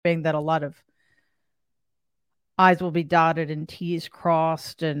hoping that a lot of I's will be dotted and T's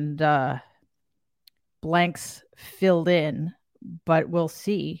crossed and blanks filled in. But we'll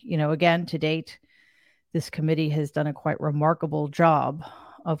see. Again, to date, this committee has done a quite remarkable job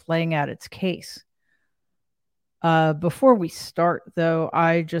of laying out its case. Before we start, though,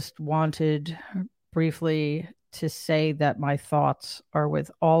 I just wanted briefly to say that my thoughts are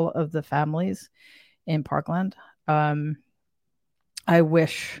with all of the families in Parkland. I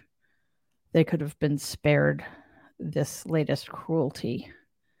wish they could have been spared this latest cruelty.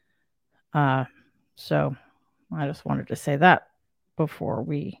 So I just wanted to say that before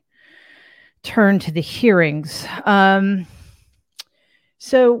we turn to the hearings.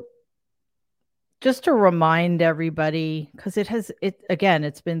 So just to remind everybody, because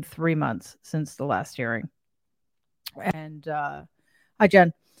it's been 3 months since the last hearing. And hi,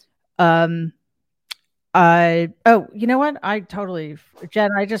 Jen. You know what?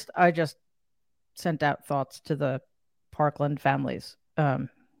 Jen, I just sent out thoughts to the Parkland families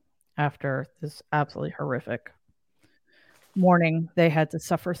after this absolutely horrific morning they had to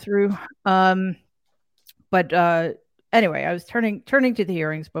suffer through. But anyway, I was turning to the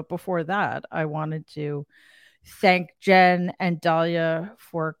hearings, but before that, I wanted to thank Jen and Dahlia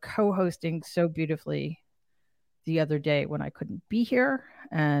for co-hosting so beautifully the other day when I couldn't be here.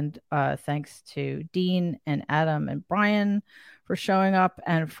 And thanks to Dean and Adam and Brian for showing up,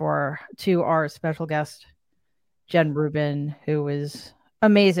 and to our special guest, Jen Rubin, who was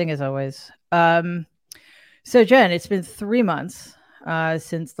amazing as always. So Jen, it's been 3 months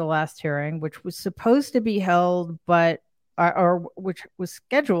since the last hearing, which was supposed to be held, which was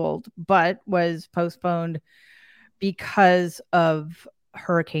scheduled, but was postponed because of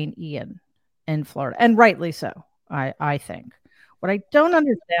Hurricane Ian in Florida, and rightly so. I think. What I don't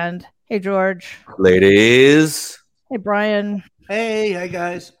understand. Hey, George. Ladies. Hey, Brian. Hey, hi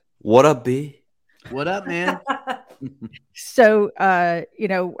guys. What up, B? What up, man? So, I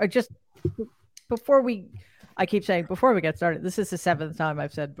keep saying before we get started. This is the 7th time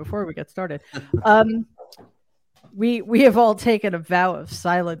I've said before we get started. We have all taken a vow of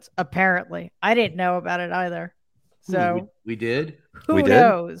silence. Apparently, I didn't know about it either. So we did. Who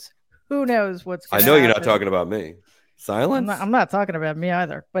knows? Who knows what's going to happen? I know you're not talking about me. Silence? I'm not talking about me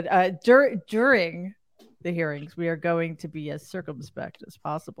either. But during the hearings, we are going to be as circumspect as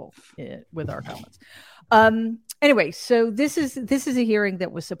possible with our comments. Anyway, so this is a hearing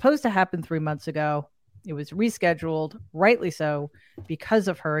that was supposed to happen 3 months ago. It was rescheduled, rightly so, because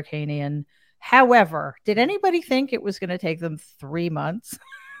of Hurricane Ian. However, did anybody think it was going to take them 3 months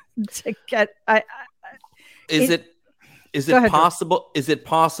to get? Is it possible? Is it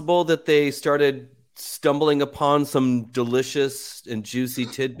possible that they started stumbling upon some delicious and juicy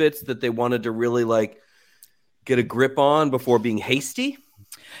tidbits that they wanted to really get a grip on before being hasty?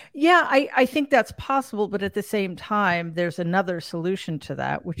 Yeah, I think that's possible, but at the same time, there's another solution to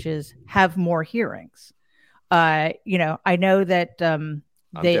that, which is have more hearings. I know that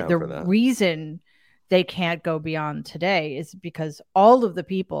the reason they can't go beyond today is because all of the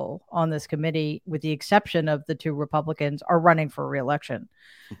people on this committee, with the exception of the 2 Republicans, are running for re-election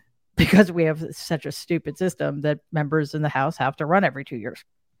because we have such a stupid system that members in the House have to run every 2 years.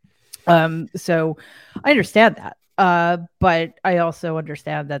 So I understand that. But I also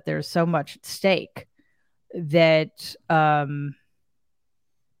understand that there's so much at stake that,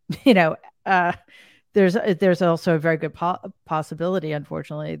 there's also a very good possibility,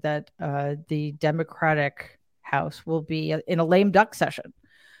 unfortunately, that the Democratic House will be in a lame duck session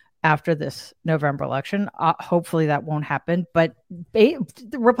after this November election. Hopefully that won't happen. But the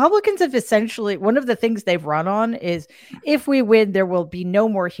Republicans have essentially, one of the things they've run on is, if we win, there will be no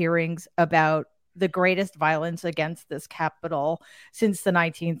more hearings about the greatest violence against this Capitol since the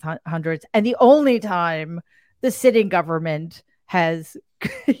 1900s. And the only time the sitting government has,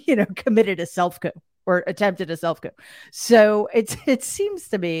 committed a self-coup or attempted a self-coup. So it seems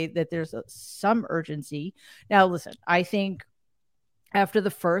to me that there's some urgency. Now, listen, I think after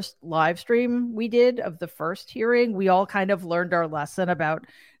the first live stream we did of the first hearing, we all kind of learned our lesson about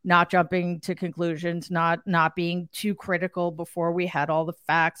not jumping to conclusions, not being too critical before we had all the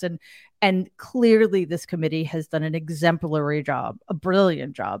facts. And clearly this committee has done an exemplary job, a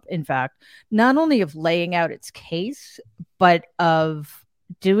brilliant job, in fact, not only of laying out its case, but of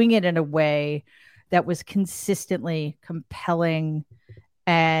doing it in a way that was consistently compelling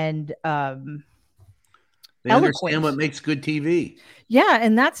and they understand what makes good TV. Yeah,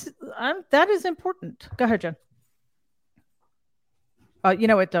 and that is important. Go ahead, Jen. You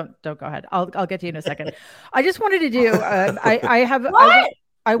know what? Don't go ahead. I'll get to you in a second. I just wanted to do. I have.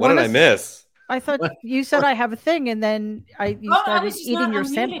 What did I miss? you said I have a thing, and then you started eating your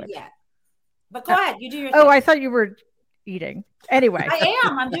sandwich. Yet. But go ahead, you do your thing. Oh, I thought you were eating. Anyway, I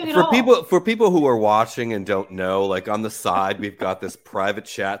am. I'm doing it all. For people who are watching and don't know, like on the side, we've got this private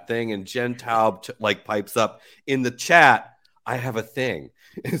chat thing, and Jen Taub pipes up in the chat, I have a thing.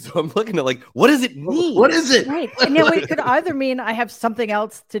 And so I'm looking at what does it mean? What is it? Right. No, it could either mean I have something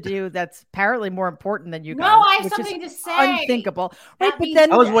else to do that's apparently more important than you guys. No, I have something to say. Unthinkable. Right, but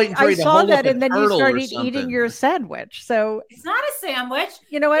then I was waiting for you to saw that, up and then you started eating your sandwich. So it's not a sandwich.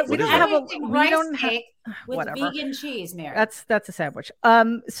 You know what? We don't have with whatever. Vegan cheese, Mary. That's a sandwich.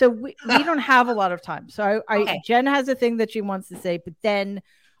 So we don't have a lot of time. So Jen has a thing that she wants to say, but then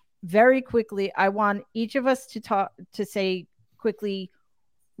very quickly, I want each of us to say quickly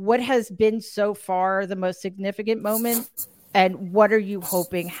what has been so far the most significant moment, and what are you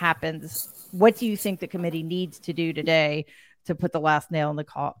hoping happens? What do you think the committee needs to do today to put the last nail in the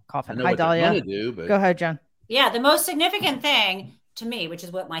coffin? Hi, Dahlia. Go ahead, Jen. Yeah, the most significant thing to me, which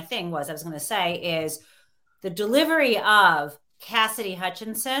is what my thing was, I was going to say, is the delivery of Cassidy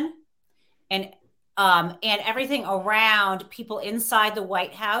Hutchinson and everything around people inside the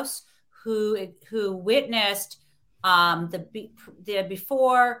White House who witnessed the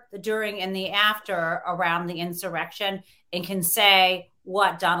before, the during, and the after around the insurrection, and can say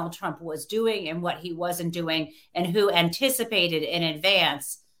what Donald Trump was doing and what he wasn't doing, and who anticipated in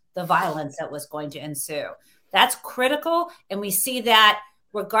advance the violence that was going to ensue. That's critical. And we see that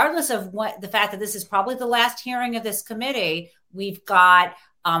regardless of the fact that this is probably the last hearing of this committee, we've got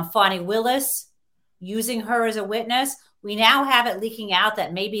Fani Willis using her as a witness. We now have it leaking out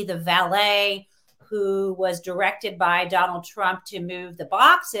that maybe the valet who was directed by Donald Trump to move the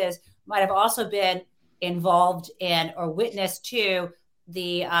boxes might have also been involved in or witness to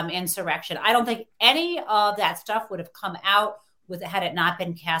the insurrection. I don't think any of that stuff would have come out had it not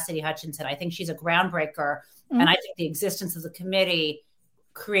been Cassidy Hutchinson. I think she's a groundbreaker. Mm-hmm. And I think the existence of the committee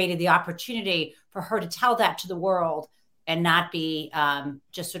created the opportunity for her to tell that to the world and not be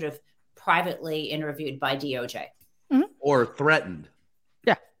just sort of privately interviewed by DOJ. Mm-hmm. Or threatened.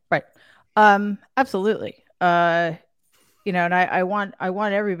 Yeah, right. Absolutely. And I want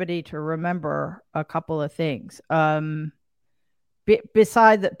everybody to remember a couple of things. Beyond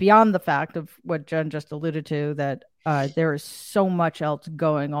the fact of what Jen just alluded to, that there is so much else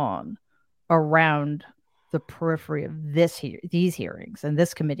going on around the periphery of these hearings and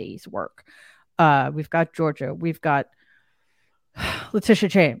this committee's work. We've got Georgia. We've got Letitia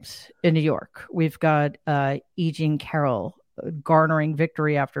James in New York. We've got E. Jean Carroll garnering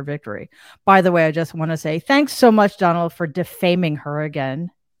victory after victory. By the way, I just want to say thanks so much, Donald, for defaming her again.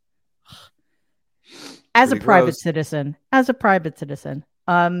 As a private citizen. So,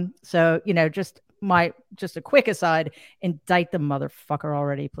 just a quick aside, indict the motherfucker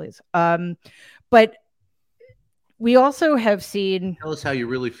already, please. But we also have seen. Tell us how you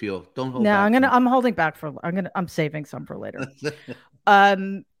really feel. Don't hold. No, back. I'm holding back I'm saving some for later.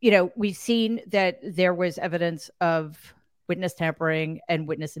 We've seen that there was evidence of witness tampering and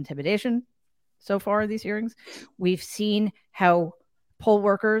witness intimidation so far in these hearings. We've seen how poll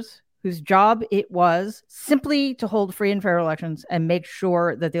workers, whose job it was simply to hold free and fair elections and make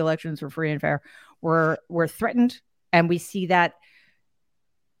sure that the elections were free and fair, were threatened. And we see that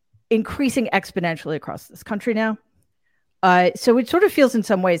increasing exponentially across this country now. So it sort of feels in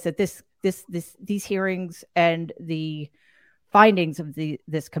some ways that these hearings and the findings of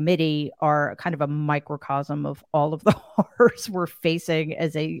this committee are kind of a microcosm of all of the horrors we're facing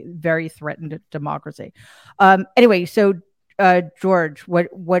as a very threatened democracy. Anyway, so George,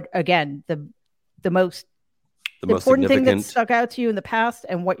 what again, the most important thing that stuck out to you in the past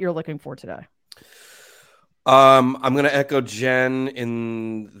and what you're looking for today? I'm going to echo Jen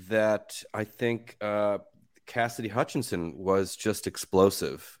in that I think Cassidy Hutchinson was just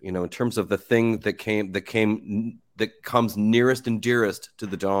explosive, in terms of the thing that comes nearest and dearest to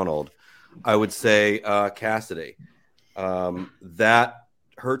the Donald. I would say Cassidy. That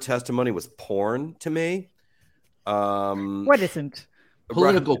her testimony was porn to me. What isn't?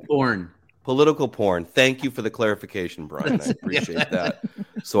 Political porn. Political porn. Thank you for the clarification, Brian. I appreciate that.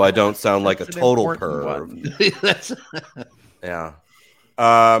 So I don't sound like a total perv. Yeah.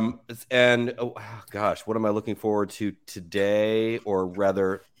 And gosh, what am I looking forward to today? Or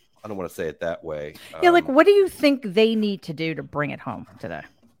rather, I don't want to say it that way. What do you think they need to do to bring it home today?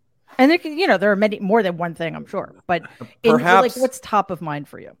 And there are many more than one thing, I'm sure. But perhaps, what's top of mind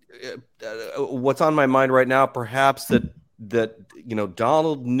for you? What's on my mind right now? Perhaps that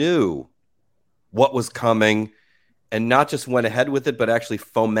Donald knew what was coming, and not just went ahead with it, but actually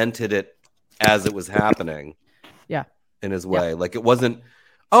fomented it as it was happening. Yeah, in his way. Like it wasn't.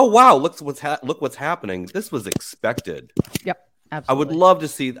 oh wow, look what's happening. This was expected. Yep, absolutely. I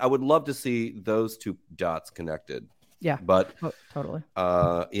would love to see those two dots connected. Yeah, but totally.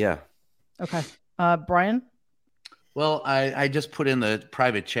 Yeah. Okay, Brian. Well, I just put in the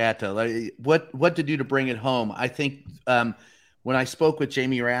private chat what to do to bring it home. I think when I spoke with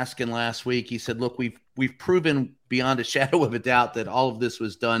Jamie Raskin last week, he said, "Look, we've proven beyond a shadow of a doubt that all of this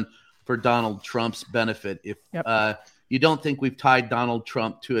was done for Donald Trump's benefit. If you don't think we've tied Donald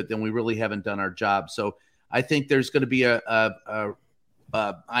Trump to it, then we really haven't done our job." So I think there's going to be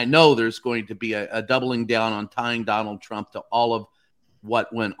I know there's going to be a doubling down on tying Donald Trump to all of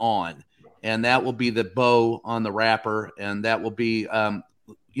what went on. And that will be the bow on the wrapper. And that will be,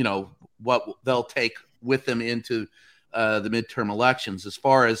 what they'll take with them into the midterm elections. As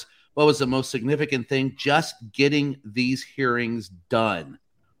far as what was the most significant thing, just getting these hearings done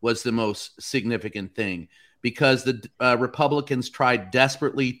was the most significant thing, because the Republicans tried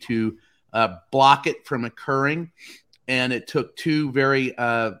desperately to block it from occurring. And it took two very,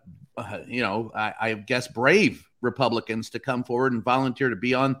 I guess, brave Republicans to come forward and volunteer to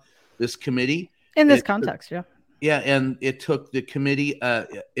be on this committee. In this context, yeah. Yeah, and it took the committee,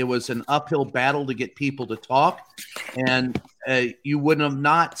 it was an uphill battle to get people to talk. And you wouldn't have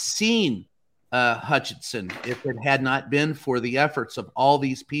not seen Hutchinson if it had not been for the efforts of all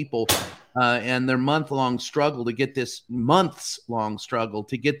these people and their months-long struggle to get this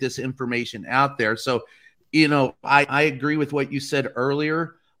information out there. So, I agree with what you said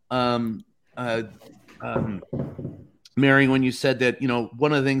earlier, Mary, when you said that,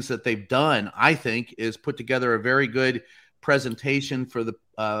 one of the things that they've done, I think, is put together a very good presentation for the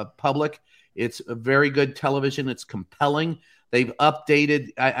public. It's a very good television. It's compelling. They've updated.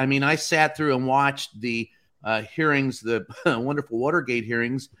 I sat through and watched the hearings, the wonderful Watergate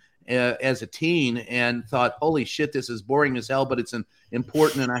hearings as a teen, and thought, holy shit, this is boring as hell, but it's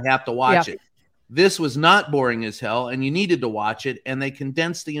important and I have to watch it. This was not boring as hell, and you needed to watch it, and they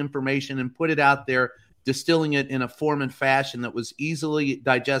condensed the information and put it out there, distilling it in a form and fashion that was easily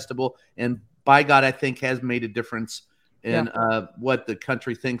digestible, and by God, I think has made a difference in what the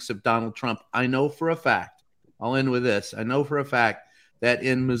country thinks of Donald Trump. I know for a fact, I'll end with this, I know for a fact that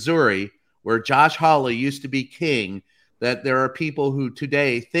in Missouri, where Josh Hawley used to be king, that there are people who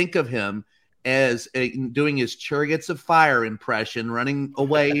today think of him as doing his Chariots of Fire impression, running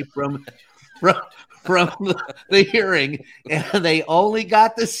away from the hearing, and they only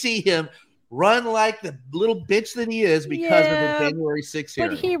got to see him run like the little bitch that he is because of the January 6th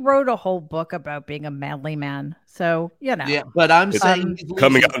hearing. But he wrote a whole book about being a manly man. So, Yeah, but I'm saying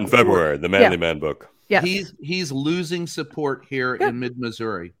coming out in February, the Manly Man book. Yeah. He's losing support here in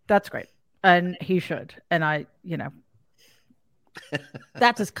mid-Missouri. That's great. And he should. And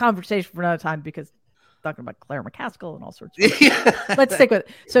that's a conversation for another time, because talking about Claire McCaskill and all sorts of stuff. Let's stick with it.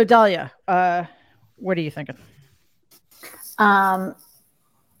 So, Dahlia, what are you thinking?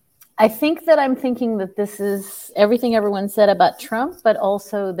 I think that I'm thinking that this is everything everyone said about Trump, but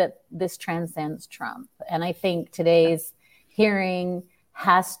also that this transcends Trump. And I think today's hearing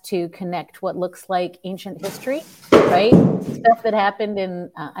has to connect what looks like ancient history, right? Stuff that happened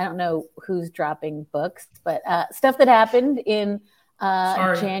in, I don't know who's dropping books, but stuff that happened in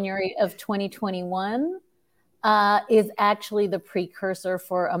January of 2021 is actually the precursor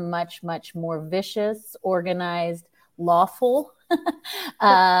for a much, much more vicious, organized, lawful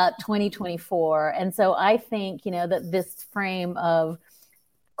 2024. And so I think, that this frame of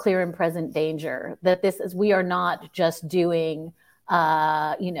clear and present danger, that we are not just doing,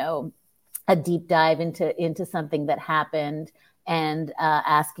 a deep dive into something that happened and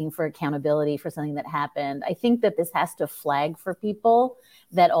asking for accountability for something that happened. I think that this has to flag for people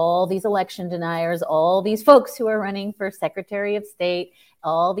that all these election deniers, all these folks who are running for Secretary of State,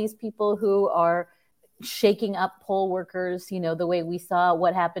 all these people who are shaking up poll workers, the way we saw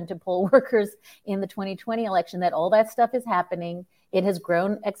what happened to poll workers in the 2020 election, that all that stuff is happening. It has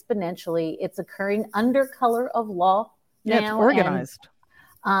grown exponentially. It's occurring under color of law now. It's organized.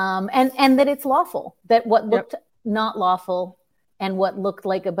 And that it's lawful, that what looked not lawful and what looked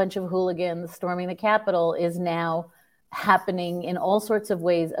like a bunch of hooligans storming the Capitol is now happening in all sorts of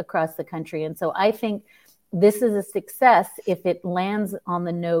ways across the country. And so I think this is a success if it lands on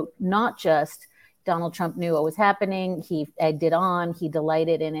the note, not just Donald Trump knew what was happening, he egged it on, he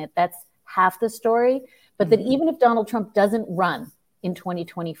delighted in it. That's half the story. But that even if Donald Trump doesn't run in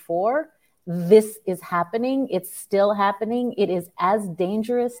 2024, this is happening. It's still happening. It is as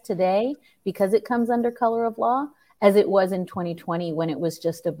dangerous today because it comes under color of law as it was in 2020 when it was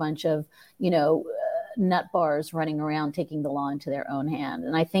just a bunch of, nut bars running around taking the law into their own hand.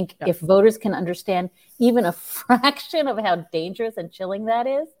 And I think if voters can understand even a fraction of how dangerous and chilling that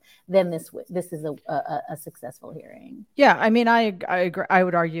is, then this is a successful hearing. Yeah, I mean, I agree. I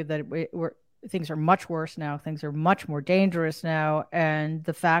would argue that things are much worse now. Things are much more dangerous now, and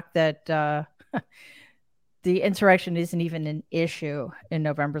the fact that the insurrection isn't even an issue in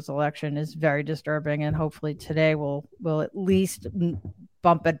November's election is very disturbing. And hopefully today will at least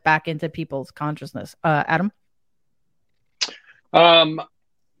bump it back into people's consciousness. Adam?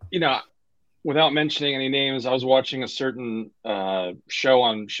 Without mentioning any names, I was watching a certain show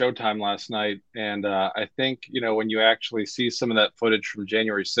on Showtime last night. And I think, when you actually see some of that footage from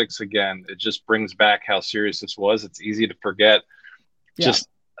January 6th again, it just brings back how serious this was. It's easy to forget just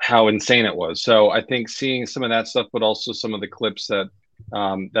how insane it was. So I think seeing some of that stuff, but also some of the clips that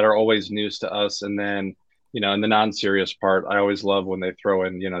are always news to us. And then, in the non-serious part, I always love when they throw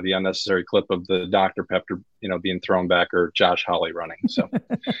in, the unnecessary clip of the Dr. Pepper, being thrown back, or Josh Hawley running. So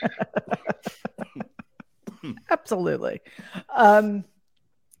absolutely.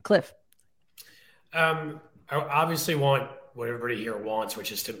 Cliff. I obviously want what everybody here wants,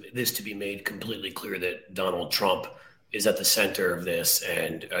 which is this to be made completely clear that Donald Trump is at the center of this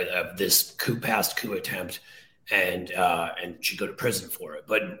and of this past coup attempt, and should go to prison for it.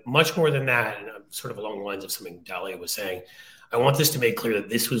 But much more than that, and I'm sort of along the lines of something Dahlia was saying, I want this to make clear that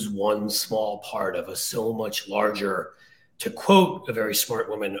this was one small part of a so much larger, to quote a very smart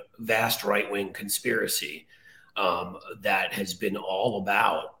woman, vast right-wing conspiracy that has been all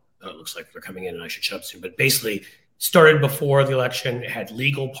about, it looks like they're coming in and I should shut up soon, but basically started before the election, it had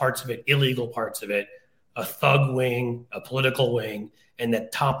legal parts of it, illegal parts of it, a thug wing, a political wing, and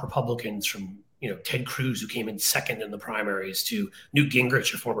that top Republicans from Ted Cruz, who came in second in the primaries, to Newt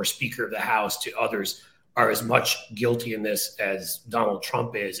Gingrich, a former Speaker of the House, to others, are as much guilty in this as Donald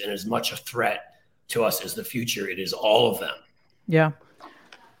Trump is, and as much a threat to us as the future. It is all of them. Yeah.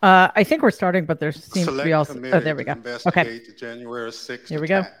 I think we're starting, but there seems to be also... Oh, there we go. Okay. January 6th. Here we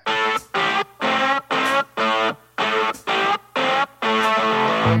go.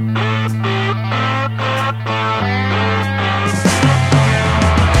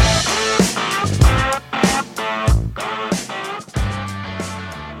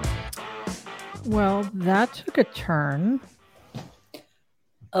 Well, that took a turn.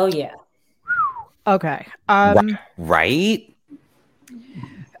 Oh yeah. Okay. Right.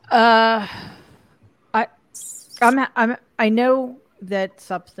 I know that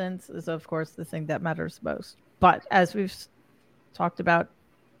substance is, of course, the thing that matters most. But as we've talked about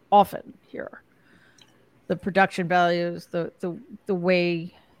often here, the production values, the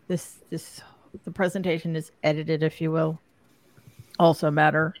way the presentation is edited, if you will, also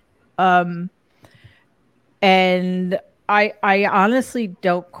matter. And I honestly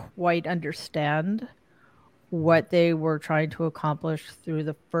don't quite understand what they were trying to accomplish through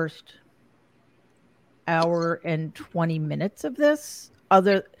the first hour and 20 minutes of this,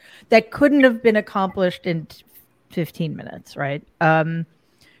 that couldn't have been accomplished in 15 minutes, right?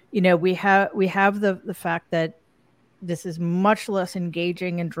 We have the fact that this is much less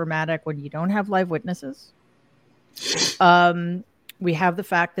engaging and dramatic when you don't have live witnesses. We have the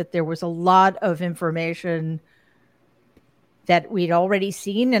fact that there was a lot of information that we'd already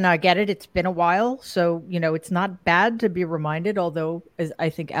seen, and I get it, it's been a while, so it's not bad to be reminded, although, as I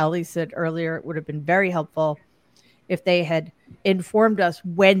think Ali said earlier, it would have been very helpful if they had informed us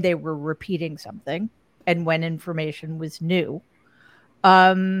when they were repeating something and when information was new.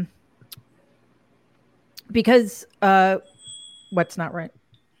 Because what's not right?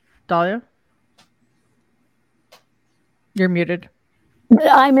 Dahlia? You're muted.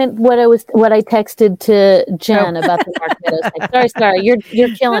 I meant what I texted to Jen about the Mark Meadows thing. Sorry, you're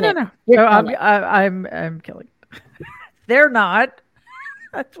killing it. No, I'm killing it. They're not.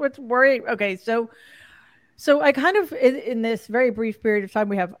 That's what's worrying. Okay, so I kind of in this very brief period of time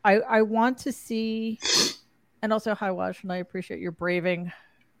we have, I want to see, and also hi Wash, and I appreciate your braving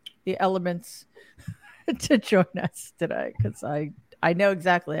the elements to join us today, because I know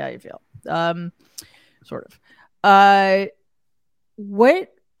exactly how you feel. Sort of. What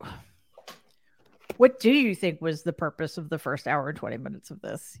do you think was the purpose of the first hour and 20 minutes of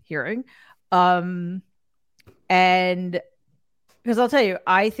this hearing? And because I'll tell you,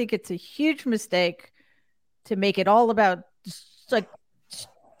 I think it's a huge mistake to make it all about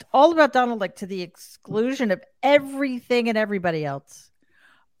Donald, to the exclusion of everything and everybody else,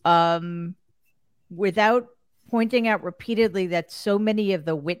 without pointing out repeatedly that so many of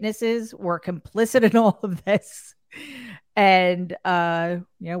the witnesses were complicit in all of this. And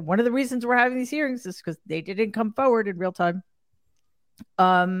one of the reasons we're having these hearings is because they didn't come forward in real time.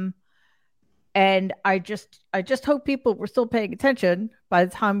 And I just hope people were still paying attention by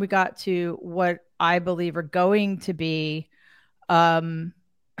the time we got to what I believe are going to be the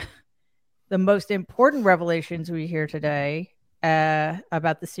most important revelations we hear today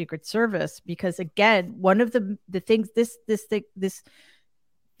about the Secret Service. Because again, one of the things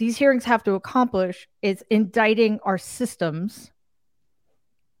these hearings have to accomplish is indicting our systems.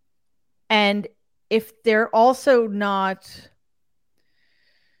 And if they're also not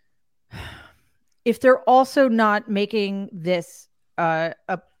making this a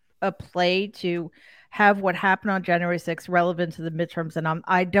play to have what happened on January 6th relevant to the midterms, and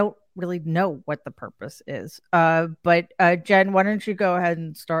I don't really know what the purpose is. But Jen, why don't you go ahead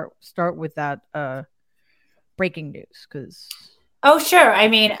and start with that breaking news? Because oh, sure. I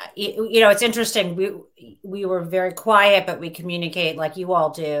mean, it's interesting. We were very quiet, but we communicate like you all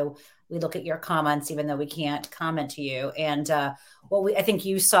do. We look at your comments, even though we can't comment to you. And I think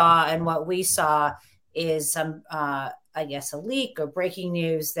you saw and what we saw is some, I guess, a leak or breaking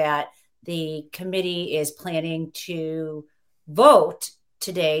news that the committee is planning to vote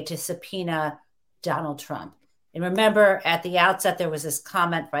today to subpoena Donald Trump. And remember, at the outset, there was this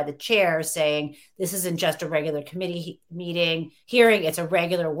comment by the chair saying, this isn't just a regular committee hearing, it's a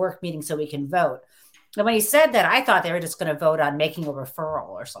regular work meeting so we can vote. And when he said that, I thought they were just going to vote on making a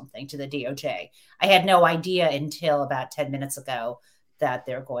referral or something to the DOJ. I had no idea until about 10 minutes ago that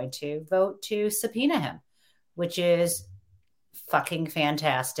they're going to vote to subpoena him, which is fucking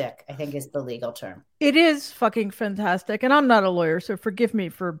fantastic, I think is the legal term. It is fucking fantastic. And I'm not a lawyer, so forgive me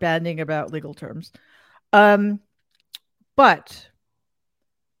for bandying about legal terms. But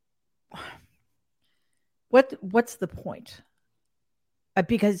what's the point?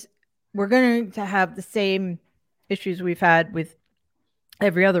 Because we're going to have the same issues we've had with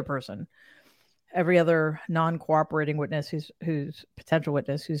every other person, every other non-cooperating witness who's potential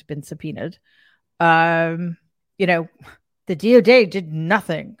witness who's been subpoenaed. The DOJ did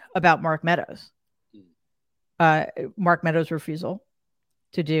nothing about Mark Meadows. Mark Meadows' refusal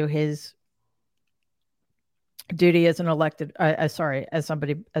to do his duty as an elected, as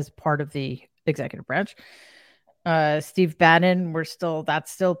part of the executive branch. Steve Bannon,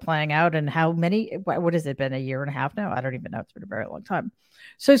 that's still playing out. And how many, what has it been, a year and a half now? I don't even know. It's been a very long time.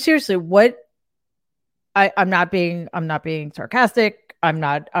 So seriously, I'm not being sarcastic. I'm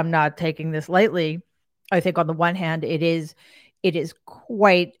not taking this lightly. I think on the one hand, it is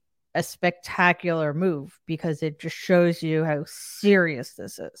quite a spectacular move because it just shows you how serious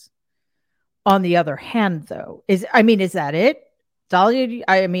this is. On the other hand, though, is that it? Dahlia,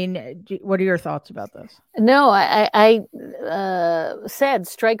 what are your thoughts about this? No, I said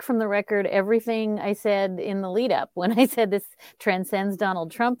strike from the record everything I said in the lead up when I said this transcends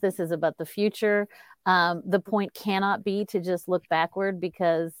Donald Trump. This is about the future. The point cannot be to just look backward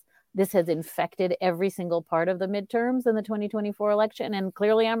because this has infected every single part of the midterms in the 2024 election. And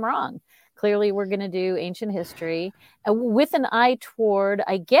clearly I'm wrong. Clearly we're going to do ancient history with an eye toward,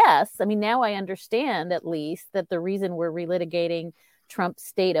 I guess, now I understand at least that the reason we're relitigating Trump's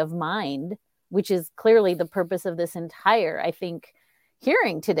state of mind, which is clearly the purpose of this entire, I think,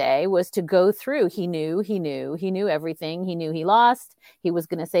 hearing today, was to go through. He knew everything. He knew he lost. He was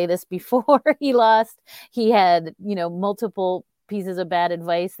going to say this before he lost. He had, multiple pieces of bad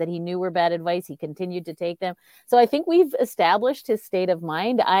advice that he knew were bad advice. He continued to take them. So I think we've established his state of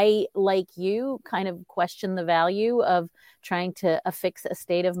mind. I, like you, kind of question the value of trying to affix a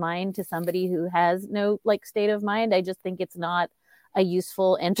state of mind to somebody who has no state of mind. I just think it's not a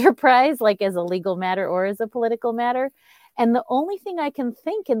useful enterprise, as a legal matter or as a political matter. And the only thing I can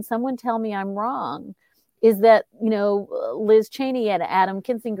think, and someone tell me I'm wrong, is that, Liz Cheney and Adam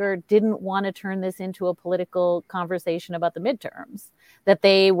Kinzinger didn't want to turn this into a political conversation about the midterms, that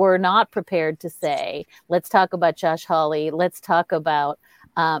they were not prepared to say, let's talk about Josh Hawley, let's talk about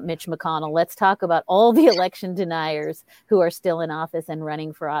Mitch McConnell, let's talk about all the election deniers who are still in office and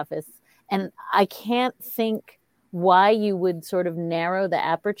running for office. And I can't think why you would sort of narrow the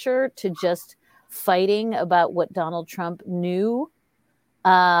aperture to just fighting about what Donald Trump knew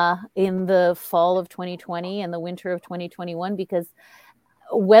in the fall of 2020 and the winter of 2021, because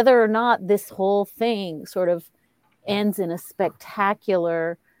whether or not this whole thing sort of ends in a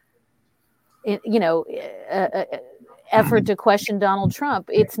spectacular, effort to question Donald Trump,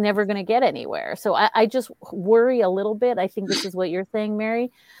 it's never going to get anywhere. So I just worry a little bit. I think this is what you're saying,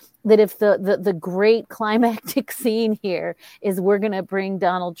 Mary, that if the great climactic scene here is we're going to bring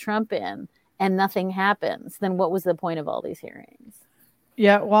Donald Trump in and nothing happens, then what was the point of all these hearings?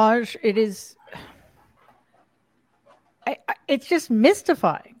 Yeah, Waj, it is. It's just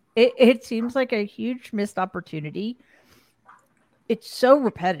mystifying. It seems like a huge missed opportunity. it's so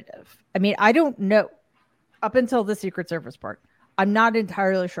repetitive. I mean, I don't know up until the Secret Service part. I'm not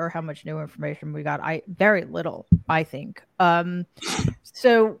entirely sure how much new information we got. Very little, I think.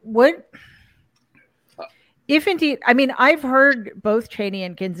 So what, if indeed, I mean, I've heard both Cheney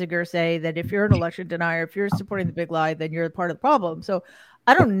and Kinzinger say that if you're an election denier, if you're supporting the big lie, then you're part of the problem. So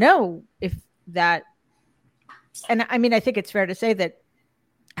I don't know if that, and I mean, I think it's fair to say that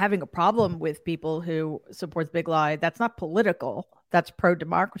having a problem with people who support the big lie, that's not political, that's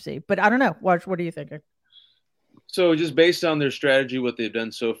pro-democracy. But I don't know. What are you thinking? So just based on their strategy, what they've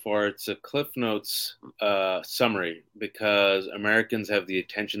done so far, it's a Cliff Notes summary, because Americans have the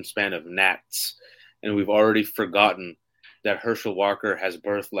attention span of gnats, and we've already forgotten that Herschel Walker has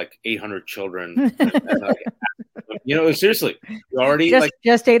birthed like 800 children. Seriously, we already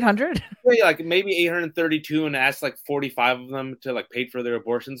just 800. Like maybe 832, and asked like 45 of them to like pay for their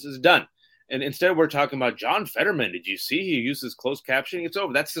abortions is done. And instead, we're talking about John Fetterman. Did you see he uses closed captioning? It's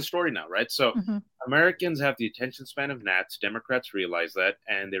over. That's the story now, right? So Americans have the attention span of gnats. Democrats realize that,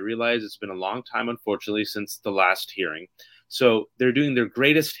 and they realize it's been a long time, unfortunately, since the last hearing. So they're doing their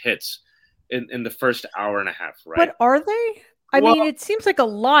greatest hits in the first hour and a half, right? But are they? I mean, it seems like a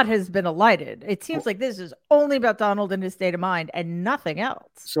lot has been alighted. It seems like this is only about Donald and his state of mind and nothing else.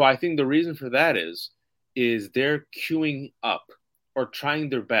 So I think the reason for that is they're queuing up, or trying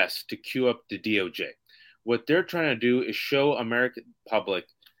their best to queue up the DOJ. What they're trying to do is show American public,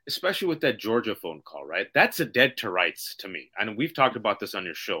 especially with that Georgia phone call, right? That's a dead to rights to me. And we've talked about this on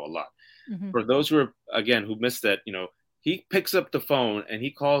your show a lot. For those who missed that, he picks up the phone and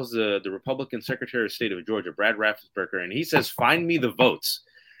he calls the Republican Secretary of State of Georgia, Brad Raffensperger, and he says, "Find me the votes."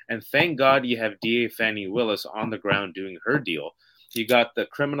 And thank God you have DA Fani Willis on the ground doing her deal. You got the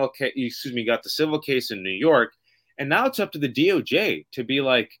got the civil case in New York. And now it's up to the DOJ to be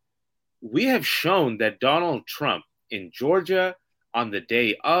like, we have shown that Donald Trump in Georgia on the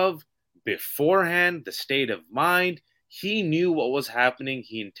day of, beforehand, the state of mind, he knew what was happening.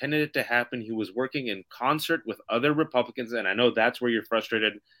 He intended it to happen. He was working in concert with other Republicans. And I know that's where you're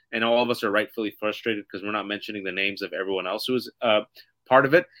frustrated. And all of us are rightfully frustrated because we're not mentioning the names of everyone else who was part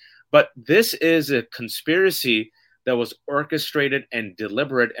of it. But this is a conspiracy that was orchestrated and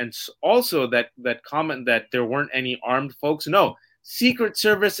deliberate. And also that comment that there weren't any armed folks. No, Secret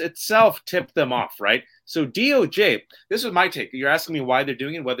Service itself tipped them off, right? So DOJ, this is my take. You're asking me why they're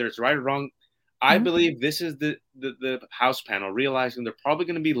doing it, whether it's right or wrong. I believe this is the House panel realizing they're probably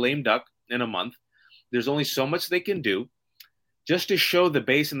going to be lame duck in a month. There's only so much they can do just to show the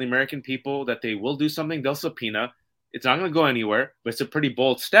base and the American people that they will do something. They'll subpoena. It's not going to go anywhere, but it's a pretty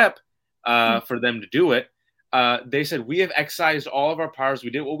bold step for them to do it. They said, we have excised all of our powers. We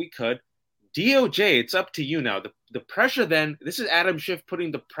did what we could. DOJ, it's up to you now. The pressure then, this is Adam Schiff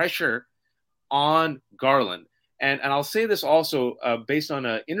putting the pressure on Garland. And I'll say this also based on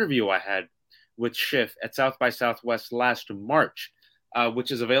an interview I had with Schiff at South by Southwest last March,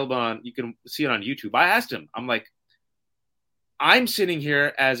 which is available on, you can see it on YouTube. I asked him, I'm like, I'm sitting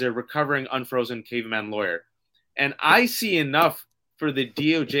here as a recovering unfrozen caveman lawyer, and I see enough for the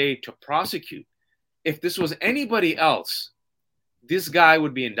DOJ to prosecute. If this was anybody else, this guy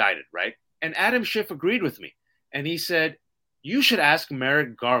would be indicted, right? And Adam Schiff agreed with me. And he said, you should ask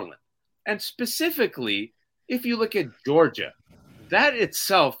Merrick Garland. And specifically, if you look at Georgia, that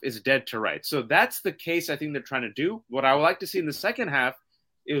itself is dead to rights. So that's the case I think they're trying to do. What I would like to see in the second half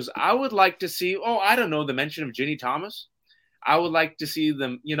is I would like to see, the mention of Ginny Thomas. I would like to see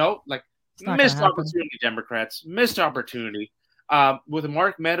them, missed opportunity, Democrats, missed opportunity. With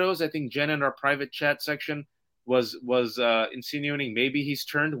Mark Meadows, I think Jen in our private chat section was insinuating maybe he's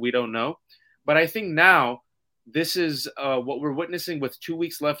turned. We don't know. But I think now this is what we're witnessing with 2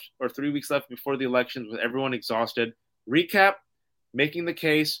 weeks left or 3 weeks left before the elections, with everyone exhausted. Recap, making the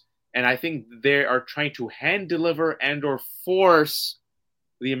case, and I think they are trying to hand deliver and or force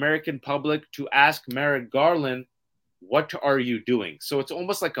the American public to ask Merrick Garland, what are you doing? So it's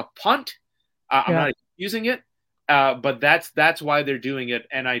almost like a punt. I'm not using it. But that's why they're doing it.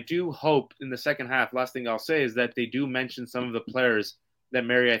 And I do hope in the second half, last thing I'll say is that they do mention some of the players that,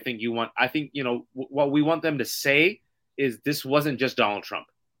 Mary, I think you want. I think, what we want them to say is this wasn't just Donald Trump.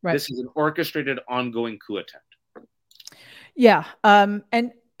 Right. This is an orchestrated, ongoing coup attempt. Yeah.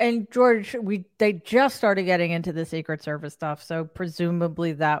 And George, they just started getting into the Secret Service stuff. So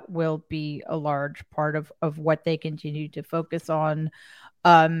presumably that will be a large part of what they continue to focus on.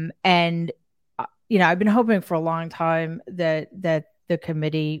 And I've been hoping for a long time that the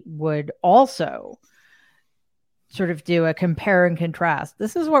committee would also sort of do a compare and contrast.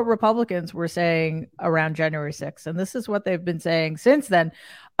 This is what Republicans were saying around January 6th, and this is what they've been saying since then.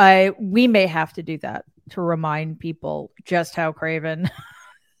 We may have to do that to remind people just how craven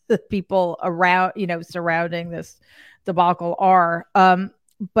the people around, surrounding this debacle are.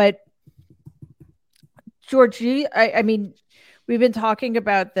 But George, I mean, we've been talking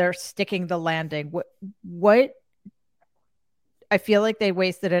about their sticking the landing. What I feel like they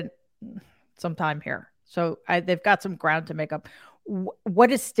wasted some time here. So they've got some ground to make up.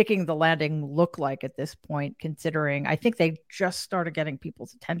 What does sticking the landing look like at this point, considering I think they just started getting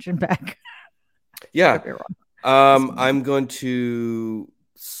people's attention back? Yeah. I'm going to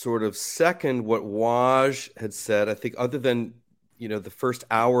sort of second what Waj had said. I think other than, the first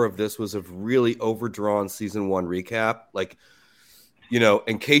hour of this was a really overdrawn season 1 recap. Like,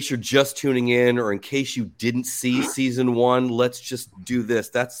 in case you're just tuning in or in case you didn't see season 1, let's just do this.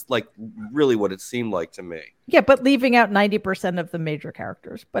 That's like really what it seemed like to me. Yeah, but leaving out 90% of the major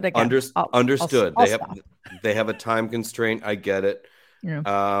characters. But again, understood. I'll they have a time constraint. I get it. Yeah.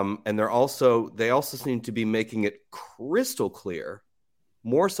 And they also seem to be making it crystal clear,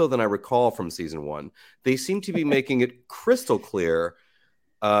 more so than I recall from season 1. They seem to be making it crystal clear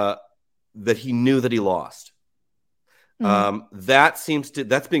that he knew that he lost. That's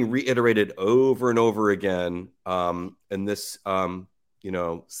being reiterated over and over again in this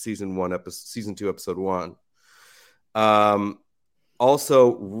season 2 episode 1.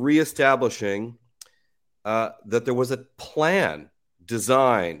 Also reestablishing that there was a plan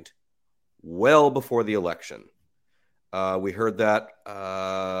designed well before the election. We heard that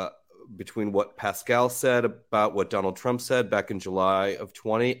between what Pascal said about what Donald Trump said back in July of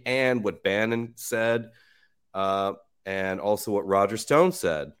 20 and what Bannon said, and also what Roger Stone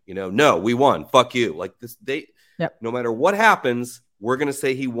said. No, we won. Fuck you. Like this, no matter what happens, we're going to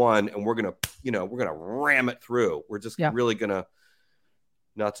say he won, and we're going to ram it through. We're just really going to,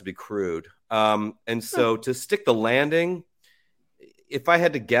 not to be crude. And so to stick the landing, if I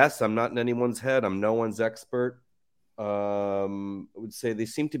had to guess, I'm not in anyone's head. I'm no one's expert. I would say they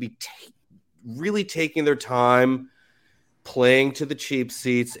seem to be really taking their time, playing to the cheap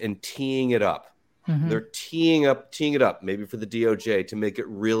seats and teeing it up. Mm-hmm. They're teeing it up, maybe for the DOJ to make it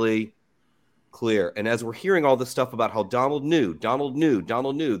really clear. And as we're hearing all this stuff about how Donald knew,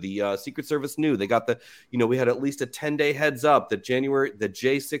 the Secret Service knew, they got we had at least a 10-day heads up that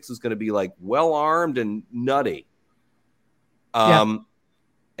J6 was going to be like well armed and nutty. And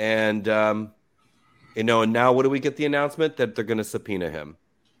now what do we get the announcement that they're going to subpoena him?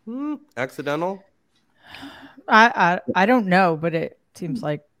 Accidental? I don't know, but it seems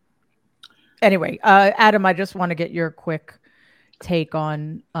like. Anyway, Adam, I just want to get your quick take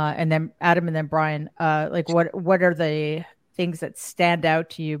on, and then Adam and then Brian, what are the things that stand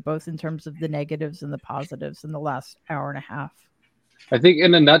out to you, both in terms of the negatives and the positives in the last hour and a half? I think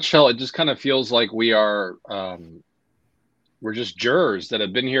in a nutshell, it just kind of feels like we are, we're just jurors that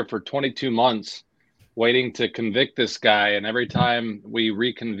have been here for 22 months waiting to convict this guy. And every time we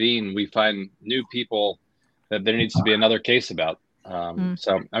reconvene, we find new people that there needs to be another case about.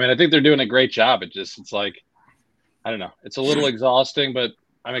 So, I mean, I think they're doing a great job. It's like, I don't know. It's a little exhausting, but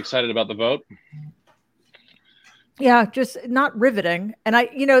I'm excited about the vote. Yeah, just not riveting. And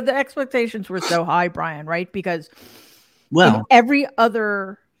the expectations were so high, Brian, right? Because in every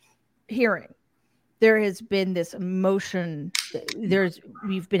other hearing, there has been this emotion.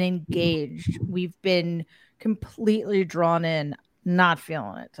 We've been engaged. We've been completely drawn in, not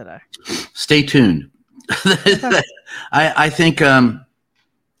feeling it today. Stay tuned. I think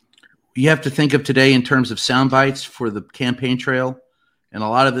you have to think of today in terms of sound bites for the campaign trail. And a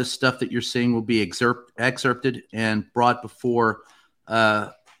lot of this stuff that you're seeing will be excerpted and brought before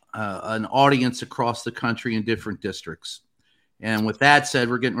an audience across the country in different districts. And with that said,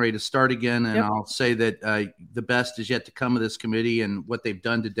 we're getting ready to start again. And I'll say that the best is yet to come of this committee, and what they've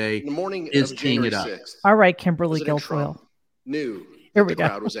done today in the morning is of teeing it up. 6th, all right, Kimberly President Guilfoyle. Trump knew Here we the go.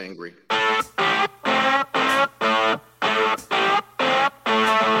 crowd was angry.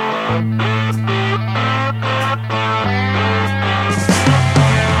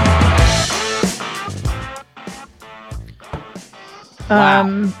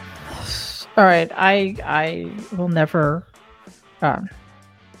 Wow. All right, I will never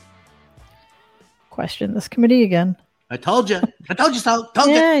question this committee again. I told you so.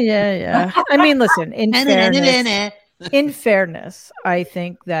 Yeah. I mean, listen, in fairness, I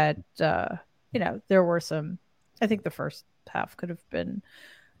think that there were some. I think the first half could have been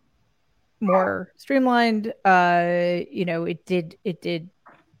more streamlined. It did.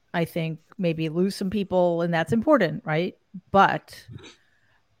 I think maybe lose some people, and that's important, right? But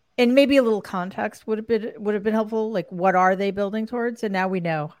and maybe a little context would have been helpful. Like, what are they building towards? And now we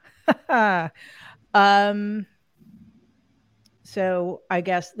know. So I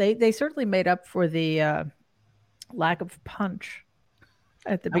guess they certainly made up for the lack of punch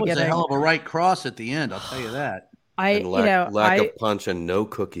at the beginning. That was a hell of a right cross at the end. I'll tell you that. Lack of punch and no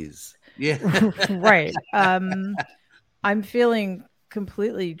cookies. Yeah, right. I'm feeling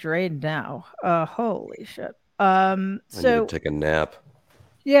completely drained now. Holy shit. I need to take a nap.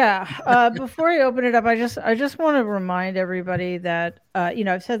 Yeah. Before I open it up, I just want to remind everybody that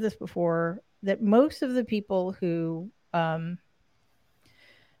I've said this before, that most of the people who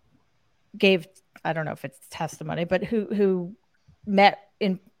gave, I don't know if it's testimony, but who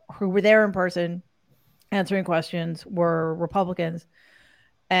were there in person answering questions were Republicans.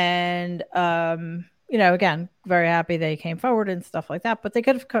 And again, very happy they came forward and stuff like that, but they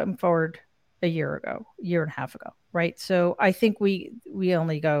could have come forward a year and a half ago, right? So I think we can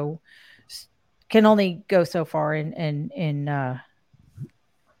only go so far in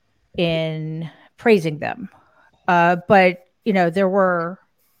praising them, but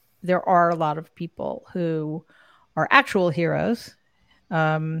there are a lot of people who are actual heroes,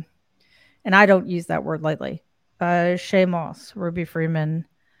 and I don't use that word lightly. Shaye Moss, Ruby Freeman,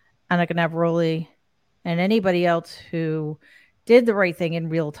 Annika Navaroli, and anybody else who did the right thing in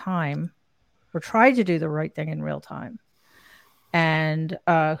real time, or tried to do the right thing in real time, and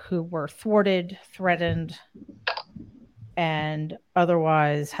who were thwarted, threatened, and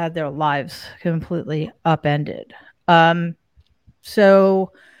otherwise had their lives completely upended. Alice,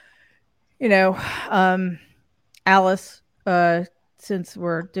 since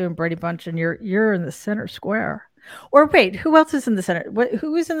we're doing Brady Bunch and you're in the center square. Or wait, who else is in the center?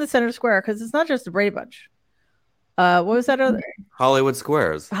 Who is in the center square? Because it's not just the Brady Bunch. What was that other? Hollywood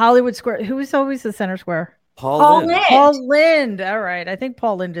Squares. Hollywood Square. Who is always the center square? Paul Lynde. Paul Lynde. All right. I think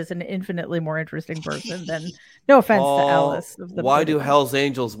Paul Lynde is an infinitely more interesting person than, no offense to Alice. Why do Hell's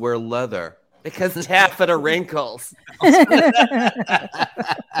Angels wear leather? Because taffeta wrinkles.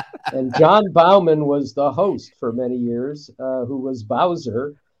 And John Bauman was the host for many years, who was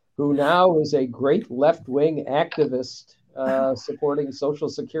Bowser, who now is a great left-wing activist supporting Social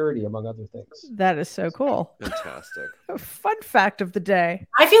Security, among other things. That is so cool. Fantastic. A fun fact of the day.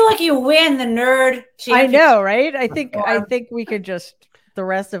 I feel like you win the nerd championship. I know, right? I think we could the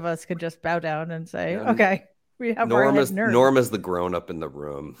rest of us could just bow down and say, okay, we have Norma's the grown-up in the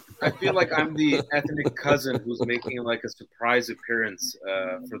room. I feel like I'm the ethnic cousin who's making like a surprise appearance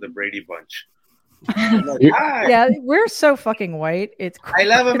for the Brady Bunch. Like, yeah, we're so fucking white. I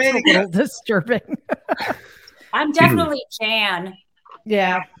love America. It's a little disturbing. I'm definitely Jan.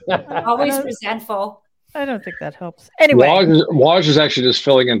 Yeah. I'm always resentful. I don't think that helps. Anyway. Waj is actually just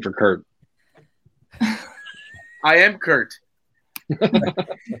filling in for Kurt. I am Kurt. All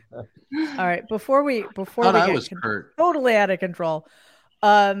right. Before we get Kurt. Totally out of control.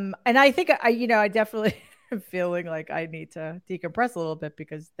 And I think I definitely am feeling like I need to decompress a little bit,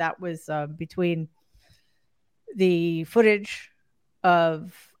 because that was between the footage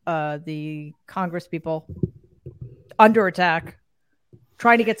of the Congress people under attack,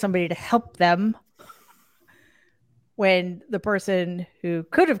 trying to get somebody to help them when the person who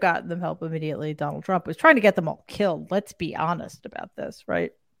could have gotten them help immediately, Donald Trump, was trying to get them all killed. Let's be honest about this,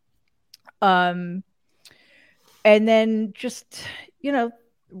 right? And then just,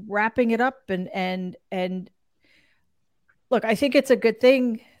 wrapping it up and look, I think it's a good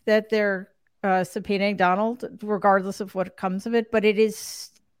thing that they're subpoenaing Donald, regardless of what comes of it, but it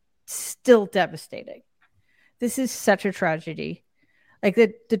is still devastating. This is such a tragedy. Like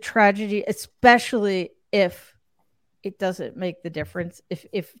the tragedy, especially if it doesn't make the difference,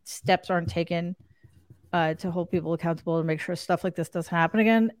 if steps aren't taken to hold people accountable and make sure stuff like this doesn't happen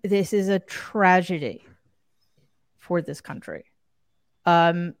again. This is a tragedy for this country.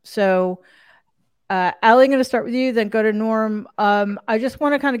 So Ali, I'm going to start with you, then go to Norm. I just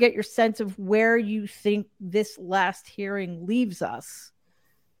want to kind of get your sense of where you think this last hearing leaves us.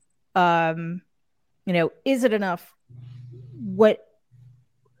 Is it enough? What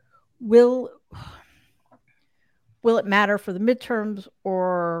will it matter for the midterms,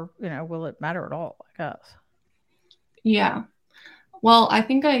 or, will it matter at all, I guess? Yeah. Well, I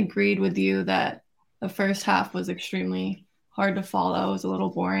think I agreed with you that the first half was extremely hard to follow. It was a little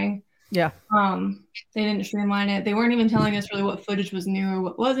boring. Yeah. They didn't streamline it. They weren't even telling us really what footage was new or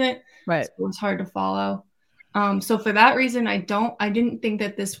what wasn't. Right. So it was hard to follow. So for that reason, I didn't think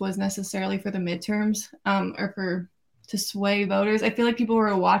that this was necessarily for the midterms, or to sway voters. I feel like people who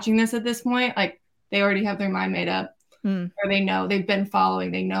are watching this at this point, like, they already have their mind made up, or they know, they've been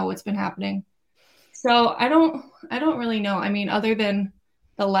following, they know what's been happening. So I don't really know. I mean, other than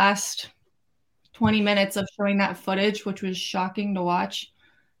the last 20 minutes of showing that footage, which was shocking to watch,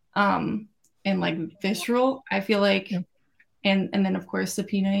 and like visceral, I feel like and then of course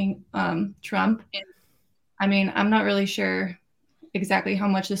subpoenaing Trump. I mean, I'm not really sure exactly how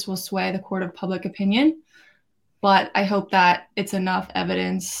much this will sway the court of public opinion, but I hope that it's enough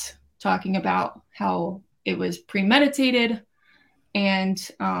evidence talking about how it was premeditated, and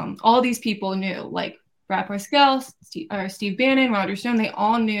all these people knew, like Brad Parscale, Steve Bannon, Roger Stone, they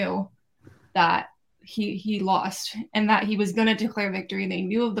all knew that he lost and that he was going to declare victory. They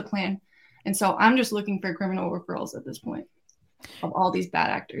knew of the plan. And so I'm just looking for criminal referrals at this point of all these bad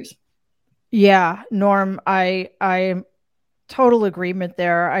actors. Yeah, Norm, I am total agreement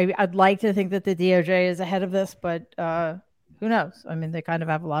there. I'd like to think that the DOJ is ahead of this, but who knows? I mean, they kind of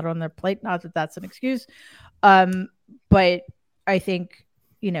have a lot on their plate. Not that that's an excuse. But I think,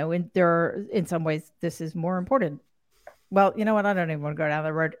 in some ways, this is more important. Well, you know what? I don't even want to go down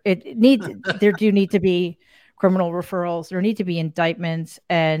the road. There do need to be criminal referrals. There need to be indictments.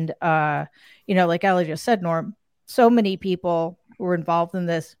 And, like Ellie just said, Norm, so many people who were involved in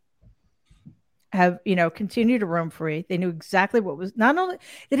this have, continued to roam free. They knew exactly what was, not only,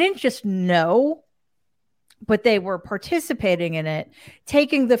 they didn't just know, but they were participating in it,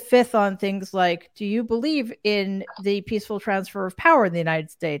 taking the fifth on things like, do you believe in the peaceful transfer of power in the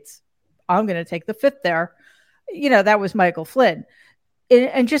United States? I'm going to take the fifth there. That was Michael Flynn.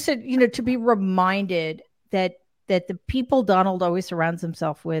 And just, to be reminded that the people Donald always surrounds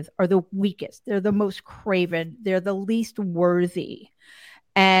himself with are the weakest. They're the most craven. They're the least worthy.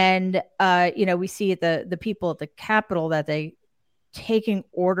 And, we see the people at the Capitol that they taking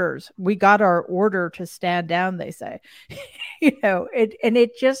orders. We got our order to stand down, they say.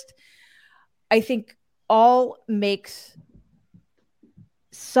 It just, I think, all makes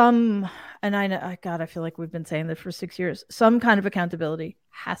some, and I know, God, I feel like we've been saying this for 6 years, some kind of accountability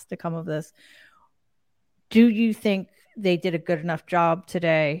has to come of this. Do you think they did a good enough job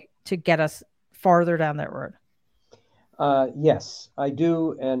today to get us farther down that road? Yes, I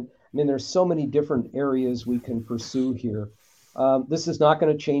do. And I mean, there's so many different areas we can pursue here. This is not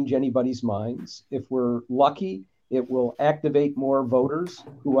going to change anybody's minds. If we're lucky, it will activate more voters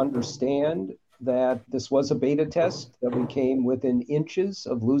who understand that this was a beta test, that we came within inches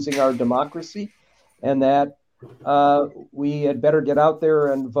of losing our democracy, and that we had better get out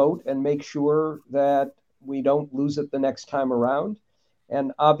there and vote and make sure that we don't lose it the next time around.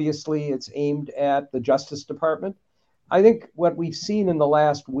 And obviously, it's aimed at the Justice Department. I think what we've seen in the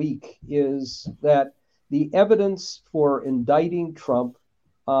last week is that the evidence for indicting Trump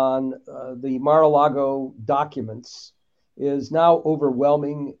on the Mar-a-Lago documents is now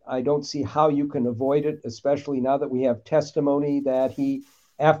overwhelming. I don't see how you can avoid it, especially now that we have testimony that he,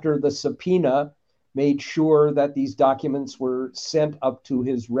 after the subpoena, made sure that these documents were sent up to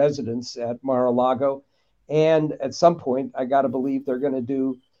his residence at Mar-a-Lago. And at some point, I got to believe they're going to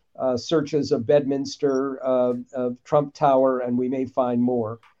do searches of Bedminster, of Trump Tower, and we may find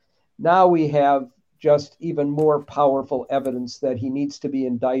more. Now we have just even more powerful evidence that he needs to be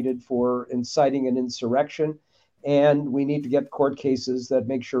indicted for inciting an insurrection. And we need to get court cases that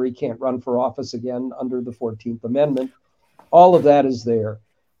make sure he can't run for office again under the 14th Amendment. All of that is there.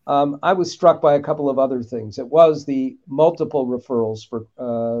 I was struck by a couple of other things. It was the multiple referrals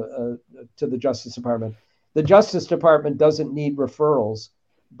to the Justice Department. The Justice Department doesn't need referrals,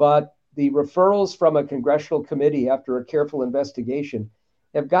 but the referrals from a congressional committee after a careful investigation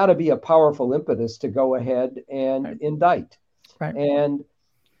have got to be a powerful impetus to go ahead and indict. Right. And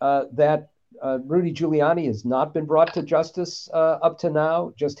that Rudy Giuliani has not been brought to justice up to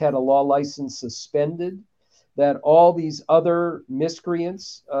now, just had a law license suspended, that all these other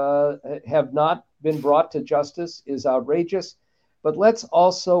miscreants have not been brought to justice is outrageous. But let's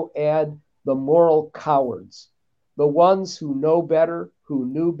also add the moral cowards, the ones who know better, who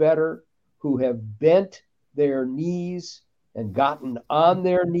knew better, who have bent their knees and gotten on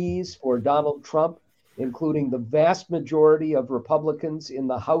their knees for Donald Trump, including the vast majority of Republicans in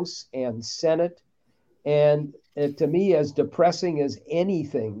the House and Senate. And to me, as depressing as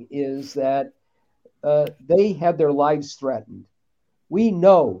anything is that they had their lives threatened. We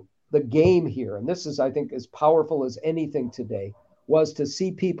know the game here, and this is, I think, as powerful as anything today, was to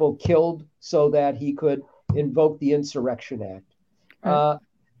see people killed so that he could invoke the Insurrection Act.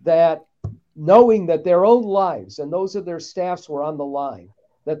 That knowing that their own lives and those of their staffs were on the line,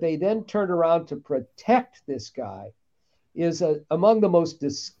 that they then turned around to protect this guy is among the most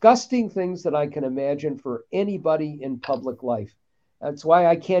disgusting things that I can imagine for anybody in public life. That's why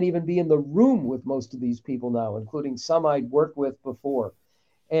I can't even be in the room with most of these people now, including some I'd worked with before.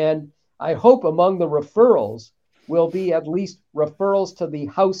 And I hope among the referrals will be at least referrals to the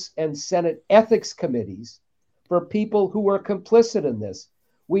House and Senate ethics committees for people who were complicit in this.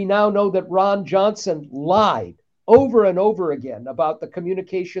 We now know that Ron Johnson lied over and over again about the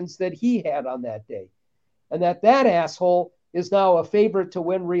communications that he had on that day. And that asshole is now a favorite to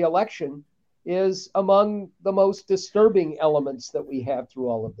win re-election is among the most disturbing elements that we have through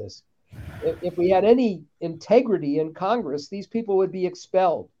all of this. If we had any integrity in Congress, these people would be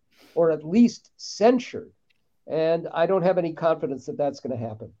expelled or at least censured. And I don't have any confidence that that's going to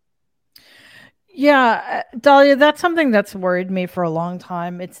happen. Yeah, Dahlia, that's something that's worried me for a long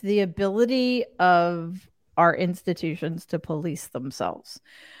time. It's the ability of our institutions to police themselves.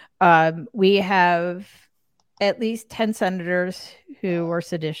 We have at least 10 senators who are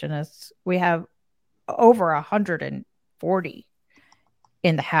seditionists. We have over 140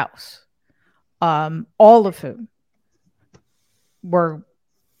 in the House, all of whom were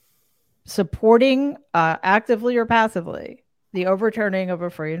supporting actively or passively the overturning of a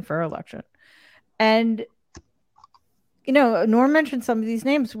free and fair election. And, you know, Norm mentioned some of these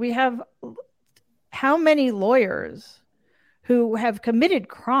names. We have how many lawyers who have committed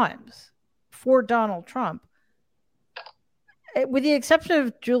crimes for Donald Trump, with the exception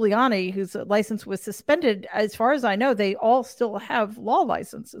of Giuliani, whose license was suspended. As far as I know, they all still have law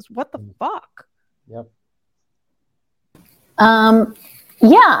licenses. What the fuck? Yep.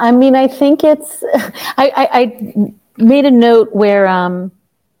 Yeah, I mean, I think it's. I made a note where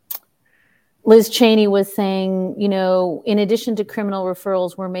Liz Cheney was saying, you know, in addition to criminal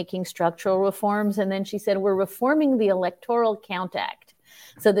referrals, we're making structural reforms, and then she said we're reforming the Electoral Count Act,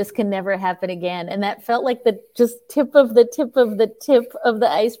 so this can never happen again. And that felt like the just tip of the tip of the tip of the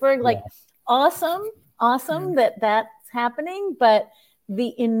iceberg. Like, awesome that that's happening, but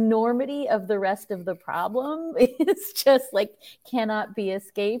the enormity of the rest of the problem is just like cannot be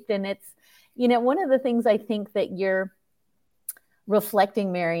escaped. And it's, you know, one of the things I think that you're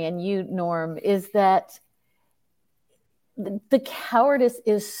reflecting, Mary, and you, Norm, is that the cowardice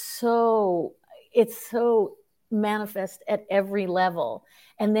is so manifest at every level.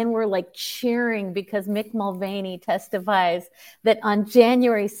 And then we're like cheering because Mick Mulvaney testifies that on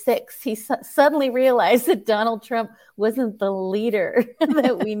January 6th, he suddenly realized that Donald Trump wasn't the leader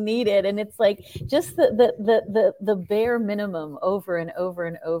that we needed. And it's like just the bare minimum over and over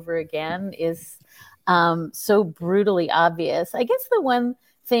and over again is so brutally obvious. I guess the one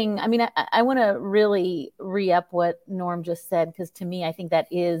thing, I mean, I want to really re-up what Norm just said, because to me, I think that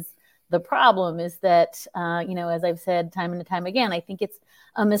is the problem, is that, you know, as I've said time and time again, I think it's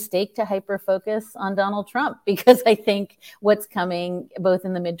a mistake to hyper-focus on Donald Trump, because I think what's coming both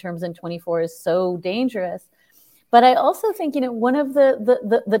in the midterms and 24 is so dangerous. But I also think, you know, one of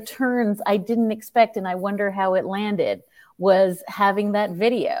the turns I didn't expect, and I wonder how it landed, was having that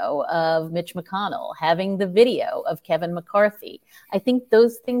video of Mitch McConnell, having the video of Kevin McCarthy. I think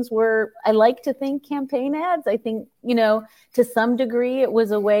those things were, I like to think, campaign ads. I think, you know, to some degree, it was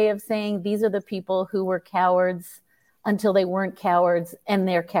a way of saying these are the people who were cowards until they weren't cowards, and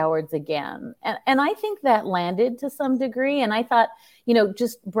they're cowards again. And I think that landed to some degree. And I thought, you know,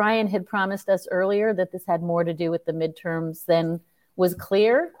 just Brian had promised us earlier that this had more to do with the midterms than was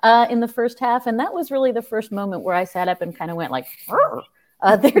clear in the first half. And that was really the first moment where I sat up and kind of went like,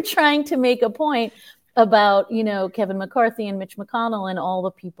 they're trying to make a point about, you know, Kevin McCarthy and Mitch McConnell and all the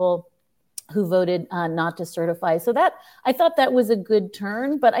people who voted not to certify. So that, I thought that was a good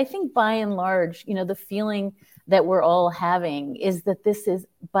turn. But I think by and large, you know, the feeling that we're all having is that this is,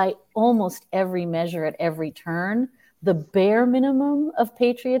 by almost every measure at every turn, the bare minimum of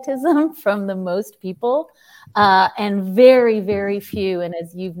patriotism from the most people, and very, very few. And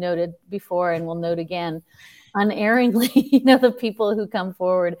as you've noted before, and we'll note again, unerringly, you know, the people who come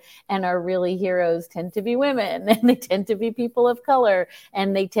forward and are really heroes tend to be women, and they tend to be people of color,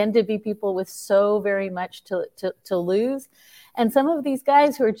 and they tend to be people with so very much to lose. And some of these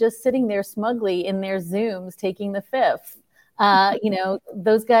guys who are just sitting there smugly in their Zooms taking the fifth, you know,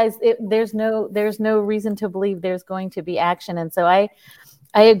 those guys, there's no reason to believe there's going to be action. And so I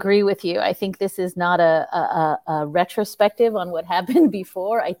agree with you. I think this is not a retrospective on what happened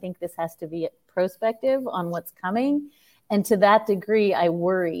before. I think this has to be a prospective on what's coming. And to that degree, I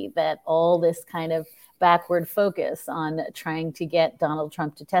worry that all this kind of backward focus on trying to get Donald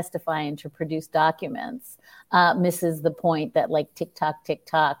Trump to testify and to produce documents misses the point that, like, tick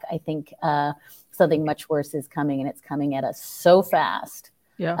tock, I think something much worse is coming, and it's coming at us so fast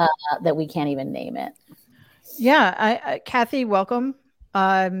that we can't even name it. Yeah. Kathy, welcome.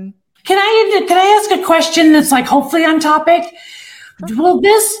 Can I ask a question that's like hopefully on topic? Will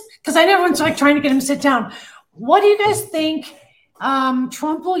this, because I know everyone's like trying to get him to sit down. What do you guys think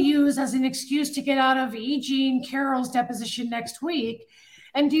Trump will use as an excuse to get out of E. Jean Carroll's deposition next week?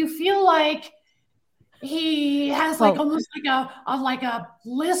 And do you feel like he has like almost like a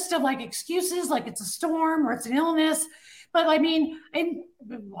list of like excuses, like it's a storm or it's an illness. But I mean, and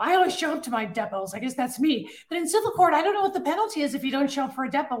I always show up to my depots. I guess that's me. But in civil court, I don't know what the penalty is if you don't show up for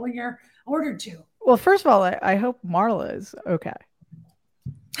a depot when you're ordered to. Well, first of all, I hope Marla is okay.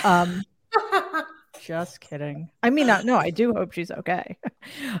 Just kidding. I mean, no, I do hope she's okay.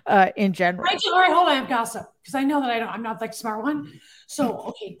 In general. All right, hold on, I have gossip because I know that I'm not like the smart one. So,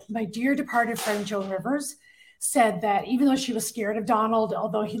 okay, my dear departed friend Joan Rivers said that even though she was scared of Donald,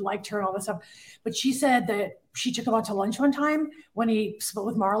 although he liked her and all this stuff, but she said that she took him out to lunch one time when he spoke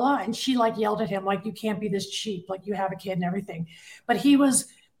with Marla, and she like yelled at him like, "You can't be this cheap, like you have a kid and everything." But he was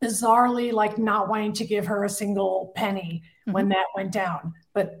bizarrely like not wanting to give her a single penny when that went down.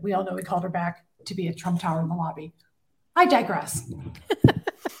 But we all know he called her back to be at Trump Tower in the lobby. I digress.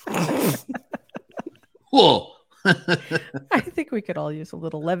 Cool. I think we could all use a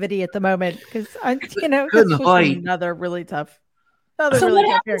little levity at the moment because this was another really tough. What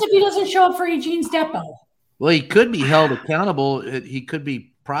happens if he doesn't show up for Eugene's depot? Well, he could be held accountable. He could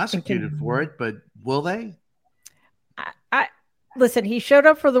be prosecuted for it, but will they? Listen, he showed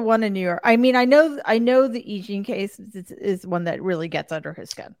up for the one in New York. I mean, I know the Eugene case is one that really gets under his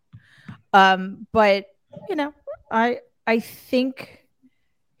skin. But I think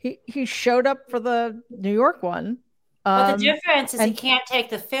he showed up for the New York one. But the difference is he can't take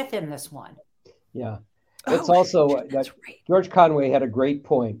the fifth in this one. Yeah. It's also that George Conway had a great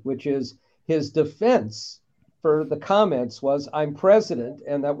point, which is his defense for the comments was, "I'm president,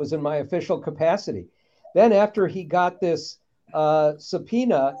 and that was in my official capacity." Then after he got this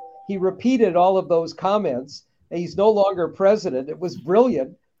subpoena, he repeated all of those comments, and he's no longer president. It was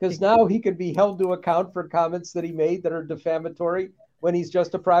brilliant because now he can be held to account for comments that he made that are defamatory when he's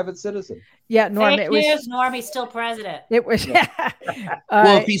just a private citizen. Yeah, Norm, Norm, he's still president. It was.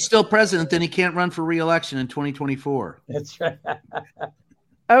 Well, if he's still president, then he can't run for re-election in 2024. That's right.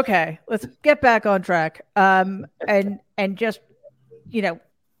 Okay, let's get back on track. And just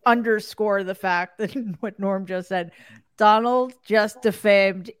underscore the fact that what Norm just said. Donald just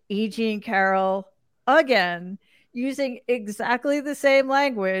defamed E. Jean Carroll again, using exactly the same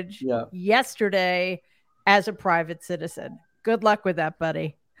language yesterday as a private citizen. Good luck with that,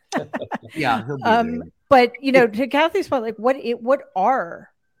 buddy. Yeah, he'll be there. But to Kathy's point, like what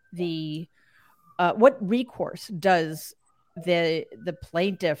recourse does the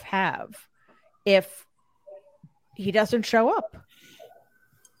plaintiff have if he doesn't show up?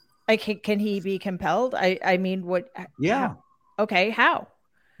 Like, can he be compelled? I mean, what? Yeah. How? Okay, how?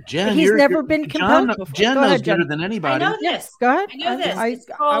 Jen, he's never been compelled before. Jen knows better than anybody. I know this. Go ahead. I know this.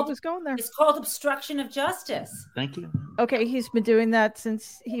 I was going there. It's called obstruction of justice. Thank you. Okay, he's been doing that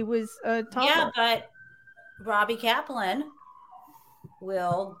since he was a toddler. Yeah, but Robbie Kaplan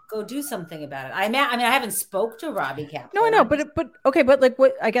will go do something about it. I mean, I haven't spoke to Robbie Kaplan. No, I know, but okay, but like,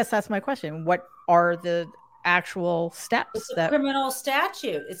 what? I guess that's my question. What are the actual steps? It's a criminal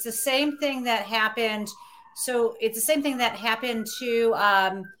statute. It's the same thing that happened. So it's the same thing that happened to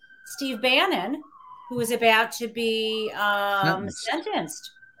Steve Bannon, who was about to be sentenced.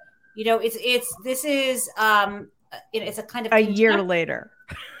 It's a kind of a year later.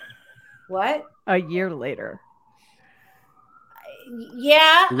 What? A year later.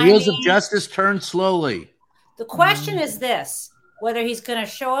 Yeah. The wheels of justice turn slowly. The question is this: whether he's going to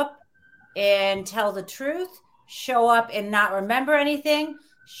show up and tell the truth, show up and not remember anything,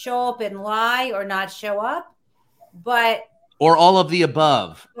 show up and lie or not show up, or all of the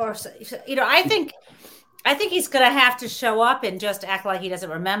above. Or I think he's going to have to show up and just act like he doesn't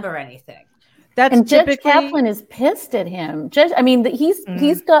remember anything. And Judge Kaplan is pissed at him.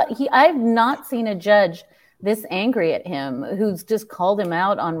 I've not seen a judge this angry at him, who's just called him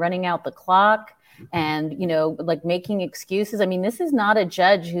out on running out the clock and, like making excuses. I mean, this is not a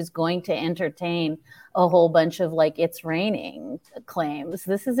judge who's going to entertain a whole bunch of like, it's raining claims.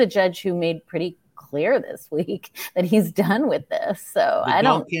 This is a judge who made pretty clear this week that he's done with this. So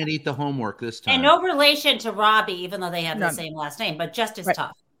can't eat the homework this time. And no relation to Robbie, even though they have the same last name, but just as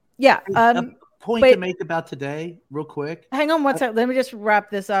tough. Yeah. A point to make about today, real quick. Hang on one second. Let me just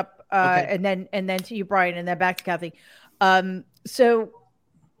wrap this up, okay. and then to you, Brian, and then back to Kathy. So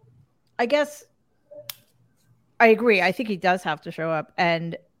I guess I agree. I think he does have to show up,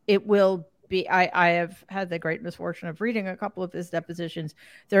 and it will be. I have had the great misfortune of reading a couple of his depositions.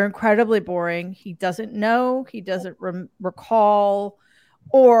 They're incredibly boring. He doesn't know. He doesn't recall,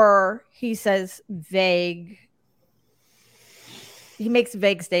 or he says vague. He makes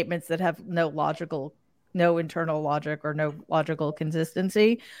vague statements that have no internal logic or no logical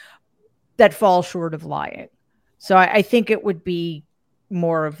consistency that fall short of lying. So I think it would be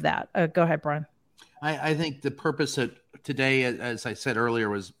more of that. Go ahead, Brian. I think the purpose of today, as I said earlier,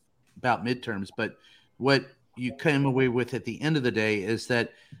 was about midterms. But what you came away with at the end of the day is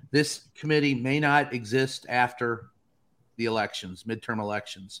that this committee may not exist after the elections, midterm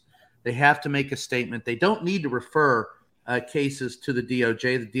elections. They have to make a statement. They don't need to refer cases to the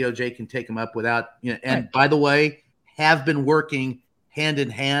DOJ. The DOJ can take them up without, and by the way, have been working hand in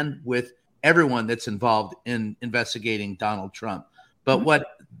hand with everyone that's involved in investigating Donald Trump. But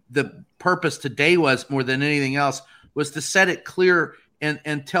what the purpose today was, more than anything else, was to set it clear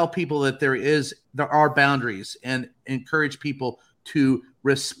and tell people that there are boundaries and encourage people to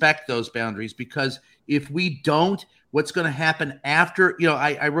respect those boundaries. Because if we don't, what's going to happen after,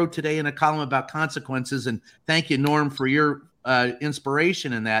 I wrote today in a column about consequences, and thank you, Norm, for your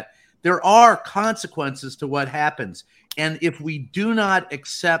inspiration in that. There are consequences to what happens. And if we do not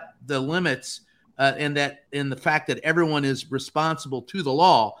accept the limits and the fact that everyone is responsible to the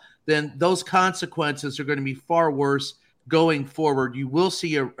law, then those consequences are going to be far worse going forward. You will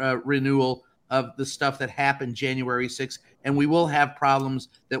see a renewal of the stuff that happened January 6th, and we will have problems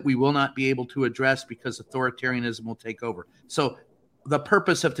that we will not be able to address because authoritarianism will take over. So the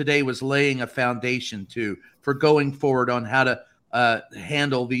purpose of today was laying a foundation for going forward on how to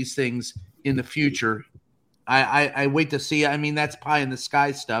handle these things in the future. I wait to see. I mean, that's pie in the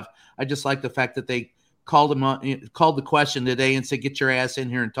sky stuff. I just like the fact that they called the question today and said, "Get your ass in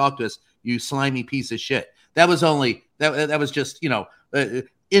here and talk to us, you slimy piece of shit." That was only that was just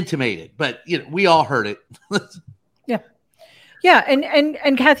intimated, but we all heard it. Yeah,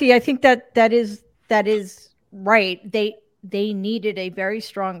 and Kathy, I think that is right. They needed a very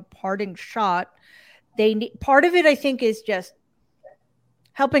strong parting shot. Part of it, I think, is just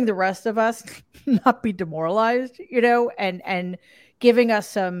helping the rest of us not be demoralized, and giving us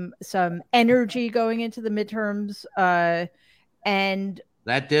some energy going into the midterms. And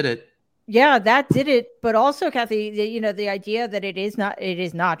that did it. Yeah, that did it. But also, Kathy, the idea that it is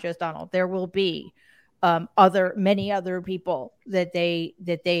not just Donald. There will be many other people that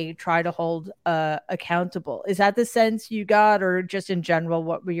they try to hold accountable. Is that the sense you got, or just in general,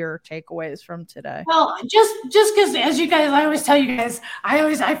 what were your takeaways from today? Well, just because, as you guys, I always tell you guys,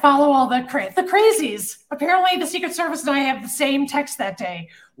 I follow all the crazies. Apparently, the Secret Service and I have the same text that day,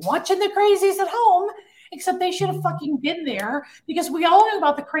 watching the crazies at home. Except they should have fucking been there, because we all knew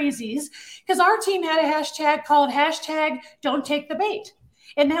about the crazies, because our team had a hashtag called #Don'tTakeTheBait.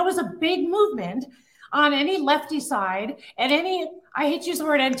 And that was a big movement on any lefty side and I hate to use the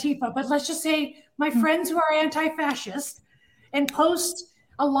word Antifa, but let's just say my friends who are anti-fascist and post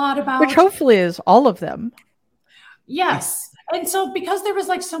a lot about. Which hopefully is all of them. Yes. And so because there was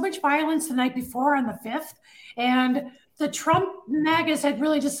so much violence the night before on the 5th, and the Trump MAGAs had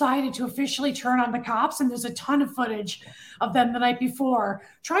really decided to officially turn on the cops, and there's a ton of footage of them the night before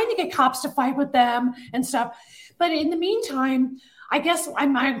trying to get cops to fight with them and stuff. But in the meantime, I guess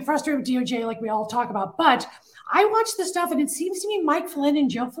I'm frustrated with DOJ, like we all talk about, but I watch this stuff and it seems to me Mike Flynn and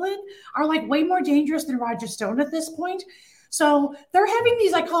Joe Flynn are way more dangerous than Roger Stone at this point. So they're having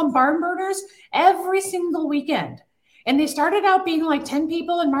these, I call them barn burners, every single weekend. And they started out being 10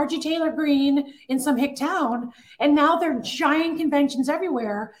 people in Marjorie Taylor Greene in some hick town. And now they're giant conventions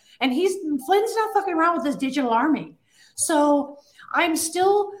everywhere. And Flynn's not fucking around with this digital army. So I'm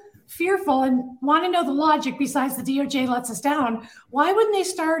still fearful and want to know the logic besides the DOJ lets us down. Why wouldn't they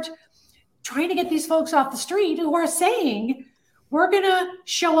start trying to get these folks off the street who are saying, we're going to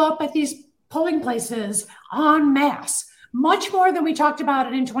show up at these polling places en masse, much more than we talked about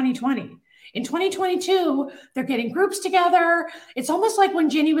it in 2020. In 2022, they're getting groups together. It's almost like when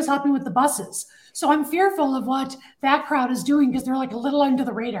Ginny was helping with the buses. So I'm fearful of what that crowd is doing, because they're a little under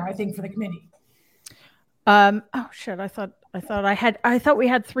the radar, I think, for the committee. Oh shit! I thought we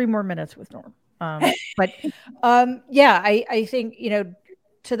had 3 more minutes with Norm. But yeah, I think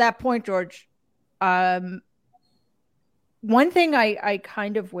to that point, George. One thing I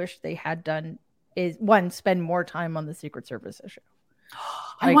kind of wish they had done is spend more time on the Secret Service issue.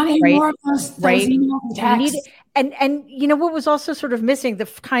 I want to hear more of those emails and texts. And what was also sort of missing, the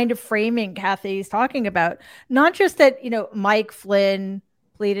kind of framing Kathy's talking about, not just that, Mike Flynn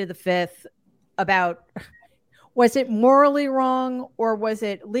pleaded the 5th about, was it morally wrong or was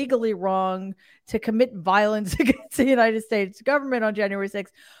it legally wrong to commit violence against the United States government on January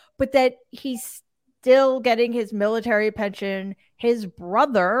 6th, but that he's still getting his military pension. His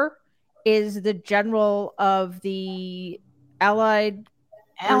brother is the general of the Allied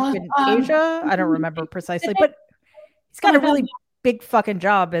group in Asia. I don't remember precisely, but he's got a really big fucking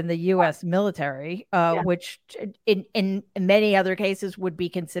job in the U.S. military, which in many other cases would be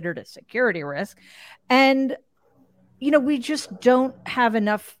considered a security risk. And we just don't have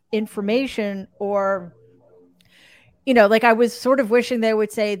enough information, or, like I was sort of wishing they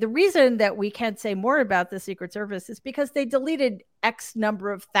would say the reason that we can't say more about the Secret Service is because they deleted X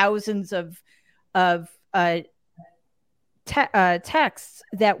number of thousands of texts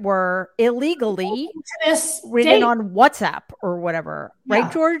that were illegally written on WhatsApp or whatever.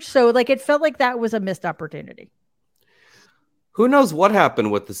 Right, George? So it felt like that was a missed opportunity. Who knows what happened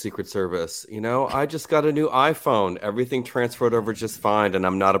with the Secret Service? I just got a new iPhone. Everything transferred over just fine, and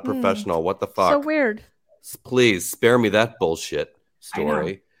I'm not a professional. What the fuck? So weird. Please spare me that bullshit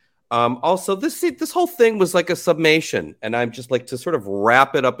story. Also, this whole thing was like a summation, and I'm just like to sort of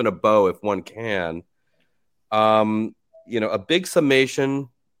wrap it up in a bow if one can. A big summation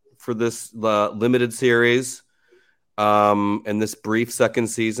for this limited series, and this brief second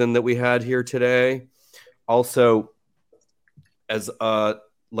season that we had here today. Also, as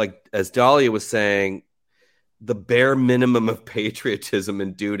Dahlia was saying, the bare minimum of patriotism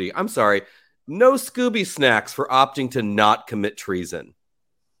and duty. I'm sorry, no Scooby snacks for opting to not commit treason.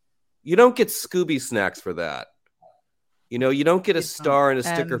 You don't get Scooby snacks for that. You don't get a star and a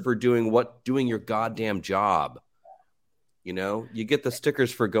sticker for doing your goddamn job. You get the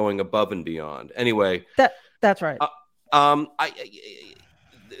stickers for going above and beyond. Anyway, that's right.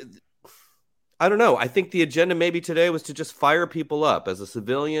 I don't know. I think the agenda maybe today was to just fire people up as a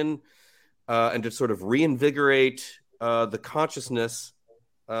civilian, and to sort of reinvigorate the consciousness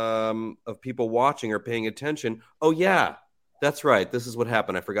of people watching or paying attention. Oh yeah, that's right. This is what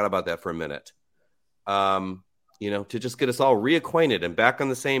happened. I forgot about that for a minute. To just get us all reacquainted and back on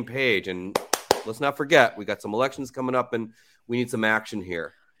the same page. And let's not forget, we got some elections coming up and we need some action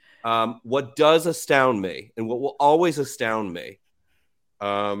here. What does astound me, and what will always astound me,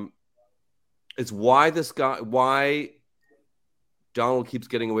 is why Donald keeps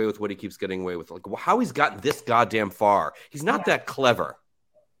getting away with what he keeps getting away with. Like, how he's gotten this goddamn far. He's not that clever.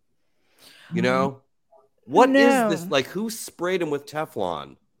 What is this? Like, who sprayed him with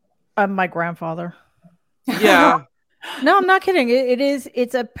Teflon? My grandfather. Yeah. No, I'm not kidding.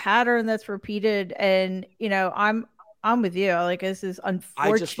 It's a pattern that's repeated, and I'm with you. Like, this is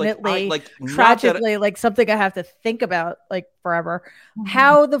unfortunately, tragically, like something I have to think about like forever. Mm-hmm.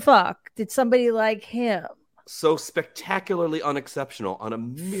 How the fuck did somebody like him, so spectacularly unexceptional on a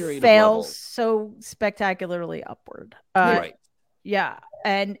myriad fail of levels, so spectacularly upward? Right. Yeah,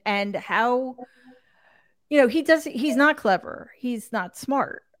 and how he's not clever, he's not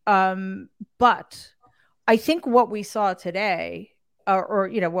smart, but I think what we saw today, or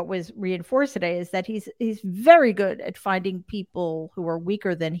what was reinforced today, is that he's very good at finding people who are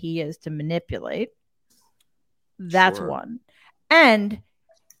weaker than he is to manipulate. That's one. And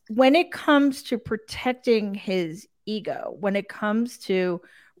when it comes to protecting his ego, when it comes to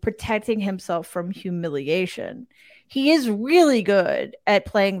protecting himself from humiliation, he is really good at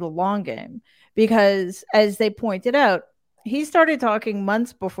playing the long game, because as they pointed out, he started talking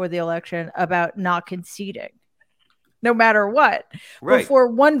months before the election about not conceding, no matter what, before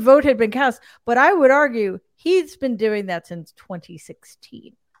one vote had been cast. But I would argue he's been doing that since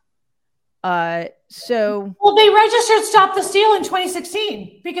 2016. Well, they registered Stop the Steal in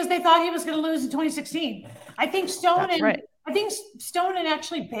 2016 because they thought he was going to lose in 2016. I think Stone and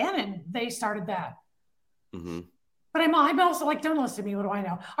actually Bannon, they started that. Mm-hmm. But I'm also like, don't listen to me. What do I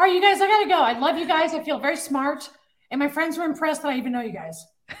know? All right, you guys, I got to go. I love you guys. I feel very smart. And my friends were impressed that I even know you guys.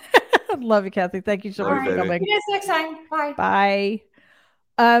 Love you, Kathy. Thank you so much for coming. See you guys next time. Bye.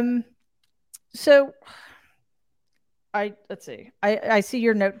 Bye. So let's see. I see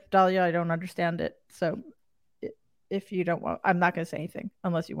your note, Dahlia. I don't understand it. So if you don't want, I'm not going to say anything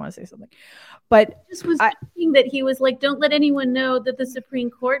unless you want to say something. But this was thinking that he was like, don't let anyone know that the Supreme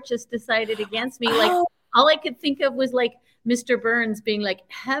Court just decided against me. Like, all I could think of was like Mr. Burns being like,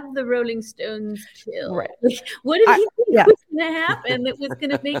 have the Rolling Stones chill. Right. Like, what did he think was going to happen that was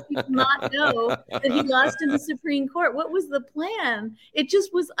going to make people not know that he lost in the Supreme Court? What was the plan? It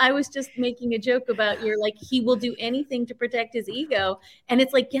just was, I was just making a joke about he will do anything to protect his ego. And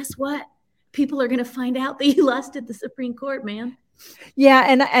it's like, guess what? People are going to find out that he lost at the Supreme Court, man. Yeah,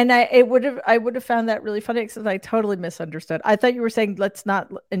 and I would have found that really funny because I totally misunderstood. I thought you were saying let's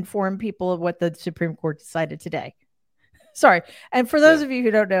not inform people of what the Supreme Court decided today. Sorry. And for those of you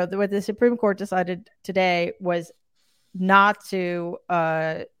who don't know, what the Supreme Court decided today was not to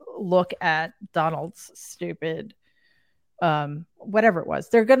look at Donald's stupid whatever it was.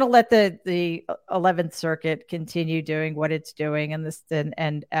 They're going to let the 11th Circuit continue doing what it's doing, and the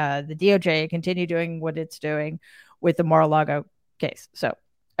DOJ continue doing what it's doing with the Mar-a-Lago case. So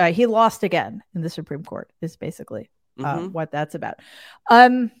he lost again in the Supreme Court is basically what that's about.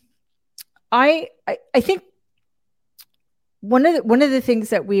 I think one of the things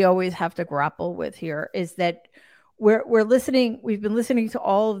that we always have to grapple with here is that we've been listening to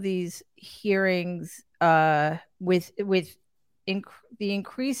all of these hearings with the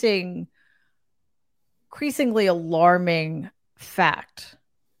increasingly alarming fact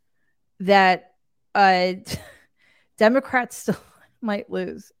that Democrats still might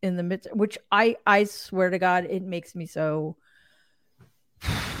lose in the midterm, which I swear to God, it makes me so.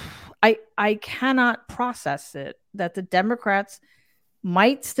 I cannot process it that the Democrats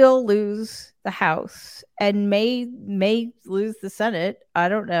might still lose the House and may lose the Senate. I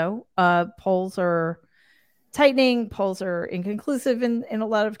don't know. Polls are tightening. Polls are inconclusive in a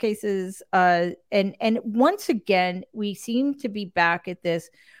lot of cases. And once again, we seem to be back at this.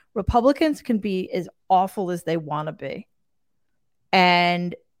 Republicans can be as awful as they want to be,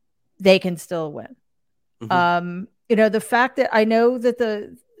 and they can still win. Mm-hmm. The fact that I know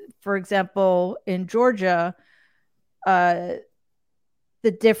that for example, in Georgia, the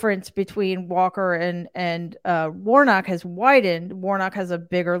difference between Walker and Warnock has widened. Warnock has a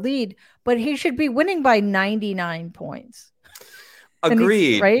bigger lead, but he should be winning by 99 points.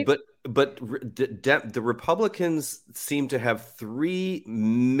 Agreed, right? But the Republicans seem to have three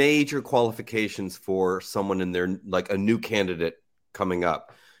major qualifications for someone in their, like a new candidate coming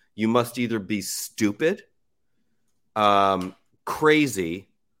up. You must either be stupid, crazy,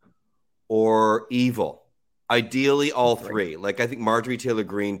 or evil. Ideally, all three. Like, I think Marjorie Taylor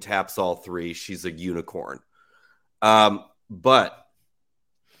Greene taps all three. She's a unicorn. But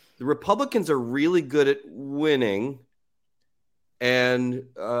the Republicans are really good at winning. And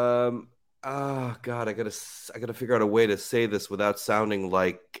God, I gotta figure out a way to say this without sounding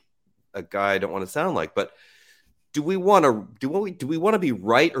like a guy I don't want to sound like. But do we want to be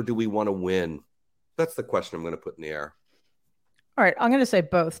right, or do we want to win? That's the question I'm going to put in the air. All right, I'm going to say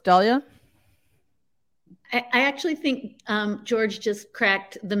both. Dahlia? I actually think George just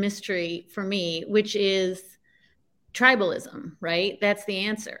cracked the mystery for me, which is tribalism, right? That's the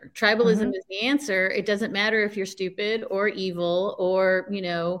answer. Tribalism is the answer. It doesn't matter if you're stupid or evil or,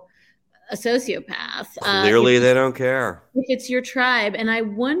 a sociopath. Clearly, they don't care. If it's your tribe. And I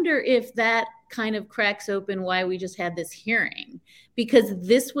wonder if that kind of cracks open why we just had this hearing, because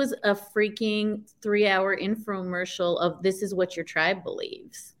this was a freaking 3-hour infomercial of this is what your tribe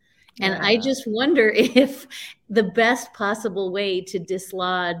believes. And I just wonder if the best possible way to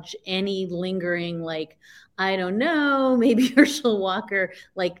dislodge any lingering, I don't know, maybe Herschel Walker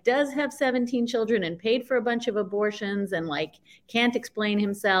does have 17 children and paid for a bunch of abortions and can't explain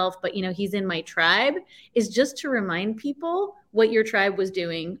himself, but he's in my tribe, is just to remind people what your tribe was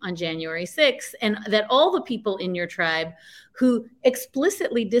doing on January 6th, and that all the people in your tribe who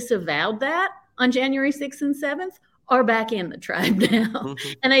explicitly disavowed that on January 6th and 7th are back in the tribe now.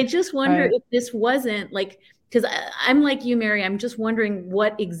 And I just wonder if this wasn't because I'm like you, Mary, I'm just wondering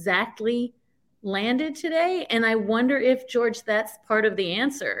what exactly landed today. And I wonder if, George, that's part of the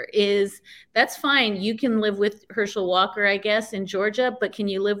answer is that's fine. You can live with Herschel Walker, I guess, in Georgia, but can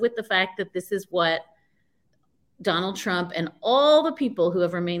you live with the fact that this is what Donald Trump and all the people who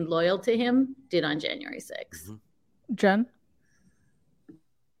have remained loyal to him did on January 6th? Jen?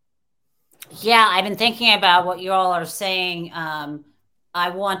 Yeah, I've been thinking about what you all are saying. I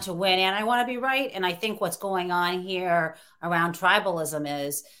want to win and I want to be right. And I think what's going on here around tribalism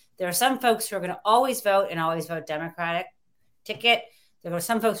is there are some folks who are going to always vote and always vote Democratic ticket. There are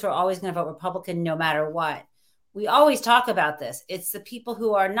some folks who are always going to vote Republican no matter what. We always talk about this. It's the people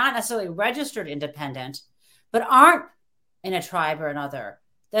who are not necessarily registered independent, but aren't in a tribe or another.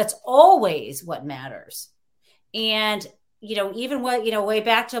 That's always what matters. And, even way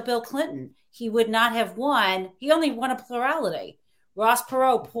back to Bill Clinton, he would not have won. He only won a plurality. Ross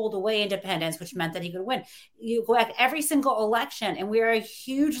Perot pulled away independence, which meant that he could win. You go back every single election, and we are a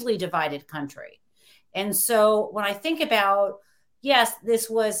hugely divided country. And so when I think about, yes, this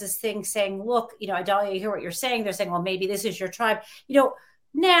was this thing saying, look, Dahlia, you hear what you're saying. They're saying, well, maybe this is your tribe. They're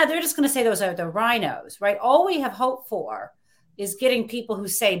just going to say those are the rhinos, right? All we have hope for is getting people who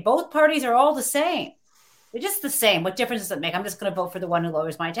say both parties are all the same. They're just the same. What difference does it make? I'm just going to vote for the one who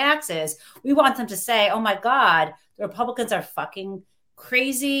lowers my taxes. We want them to say, oh my God, the Republicans are fucking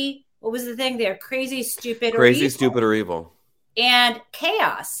crazy. What was the thing? They're crazy, stupid, stupid, or evil. And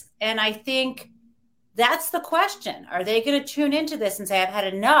chaos. And I think that's the question. Are they going to tune into this and say, I've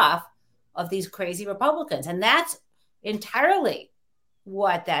had enough of these crazy Republicans? And that's entirely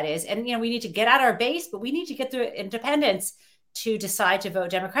what that is. And, we need to get out our base, but we need to get through independence to decide to vote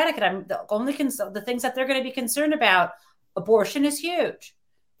Democratic. And I'm the only the things that they're going to be concerned about, abortion is huge.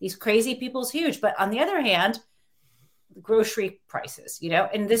 These crazy people is huge. But on the other hand, grocery prices,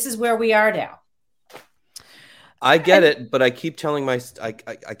 and this is where we are now. I get it, but I keep telling my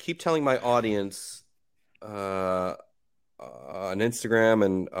audience on Instagram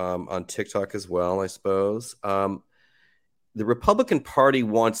and on TikTok as well, I suppose. The Republican Party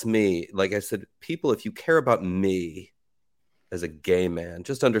wants me, like I said, people, if you care about me as a gay man,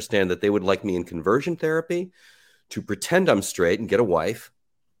 just understand that they would like me in conversion therapy, to pretend I'm straight and get a wife,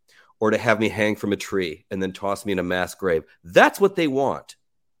 or to have me hang from a tree and then toss me in a mass grave. That's what they want.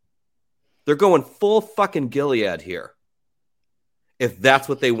 They're going full fucking Gilead here. If that's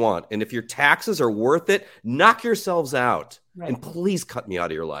what they want. And if your taxes are worth it, knock yourselves out. Right. And please cut me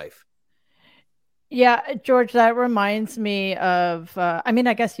out of your life. Yeah, George, that reminds me of,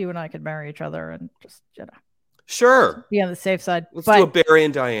 I guess you and I could marry each other and just, sure, be on the safe side. Let's do a Barry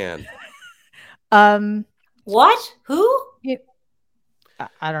and Diane. What? Who?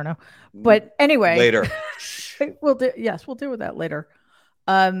 I don't know. But anyway. Later. We'll deal with that later.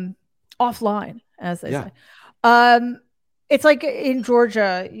 Offline, as they say. It's like in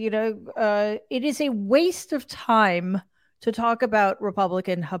Georgia, it is a waste of time to talk about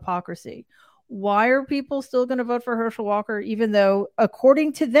Republican hypocrisy. Why are people still going to vote for Herschel Walker, even though,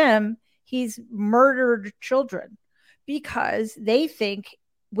 according to them, he's murdered children? Because they think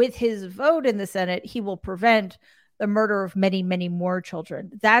with his vote in the Senate, he will prevent the murder of many, many more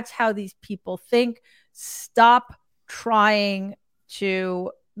children. That's how these people think. Stop trying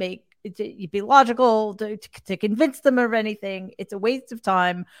to make it be logical, to convince them of anything. It's a waste of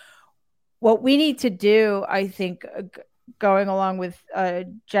time. What we need to do, I think, going along with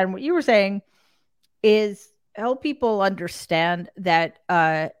Jen, what you were saying, is help people understand that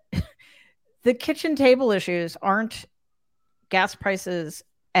the kitchen table issues aren't gas prices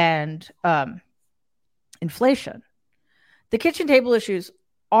and inflation. The kitchen table issues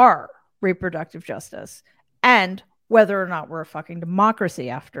are reproductive justice and whether or not we're a fucking democracy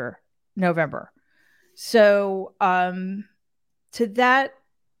after November. So to that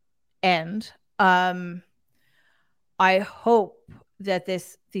end, I hope that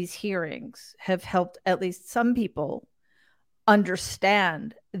these hearings have helped at least some people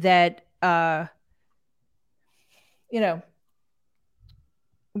understand that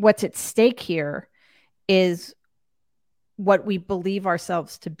what's at stake here is what we believe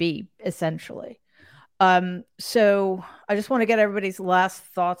ourselves to be, essentially. So I just want to get everybody's last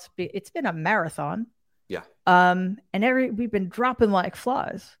thoughts. It's been a marathon. Yeah. And we've been dropping like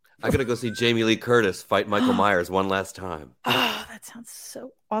flies. I gotta go see Jamie Lee Curtis fight Michael Myers one last time. Oh, that sounds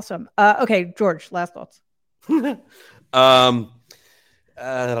so awesome. Okay, George, last thoughts.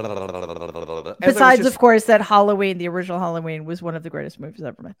 Besides, of course, that Halloween, the original Halloween, was one of the greatest movies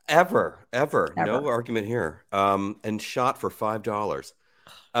ever made. Ever. No argument here. And shot for $5.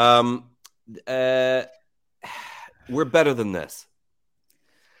 We're better than this.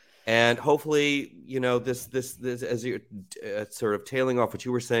 And hopefully, this as you're sort of tailing off what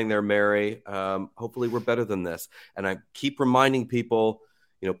you were saying there, Mary, hopefully we're better than this. And I keep reminding people,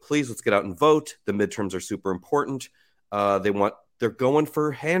 please, let's get out and vote. The midterms are super important. They're going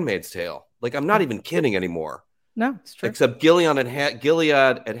for Handmaid's Tale. Like, I'm not even kidding anymore. No, it's true. Except Gilead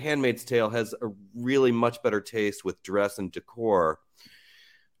at Handmaid's Tale has a really much better taste with dress and decor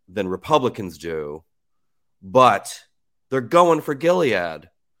than Republicans do. But they're going for Gilead.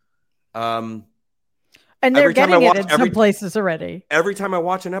 And they're getting it in some places already. Every time I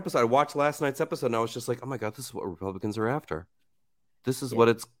watch an episode, I watched last night's episode, and I was just like, oh my God, this is what Republicans are after. This is what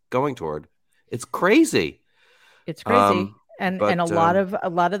it's going toward. It's crazy. It's crazy. And a lot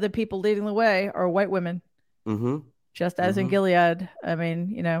of the people leading the way are white women. Mm-hmm. Just as in Gilead. I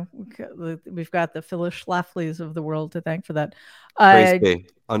mean, we've got the Phyllis Schlaflys of the world to thank for that. Praise be.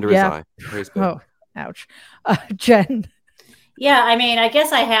 Under his eye. Praise be. Oh, ouch. Jen. Yeah, I mean, I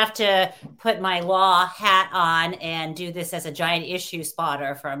guess I have to put my law hat on and do this as a giant issue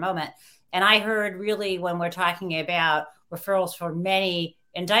spotter for a moment. And I heard really when we're talking about referrals for many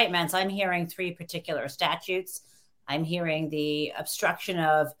indictments, I'm hearing 3 particular statutes. I'm hearing the obstruction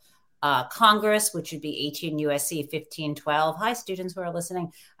of Congress, which would be 18 USC 1512. Hi, students who are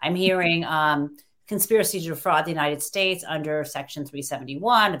listening. I'm hearing conspiracy to defraud the United States under Section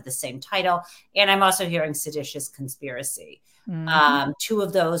 371 of the same title. And I'm also hearing seditious conspiracy. Mm-hmm. 2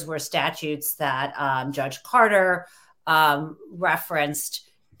 of those were statutes that Judge Carter referenced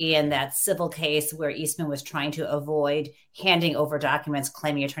in that civil case where Eastman was trying to avoid handing over documents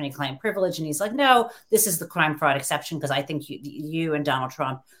claiming attorney-client privilege. And he's like, no, this is the crime fraud exception because I think you and Donald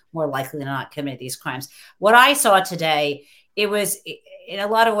Trump more likely than not committed these crimes. What I saw today, it was in a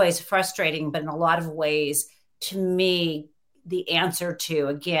lot of ways frustrating, but in a lot of ways, to me, the answer to,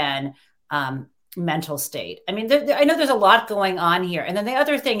 again, mental state. I mean, I know there's a lot going on here. And then the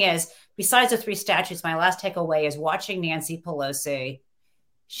other thing is, besides the 3 statutes, my last takeaway is watching Nancy Pelosi.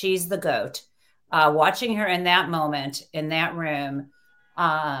 She's the GOAT. Watching her in that moment, in that room,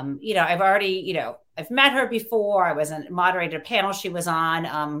 I've already, I've met her before. I was a moderator panel she was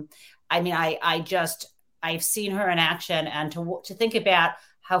on. I've seen her in action, and to think about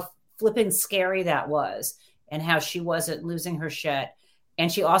how flipping scary that was and how she wasn't losing her shit.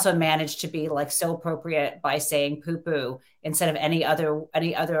 And she also managed to be like so appropriate by saying poo-poo instead of any other,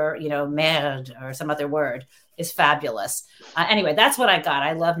 merde or some other word is fabulous. Anyway, that's what I got.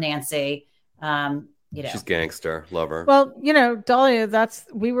 I love Nancy. She's gangster. Love her. Well, Dahlia,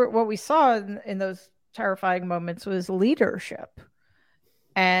 what we saw in those terrifying moments was leadership.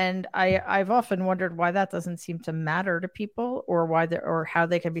 And I've often wondered why that doesn't seem to matter to people, or or how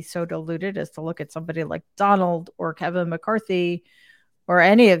they can be so deluded as to look at somebody like Donald or Kevin McCarthy or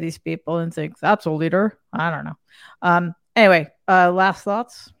any of these people and think that's a leader. I don't know. Anyway, last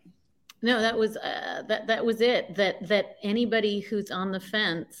thoughts. No, that was that was it. That anybody who's on the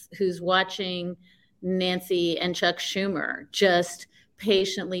fence, who's watching Nancy and Chuck Schumer just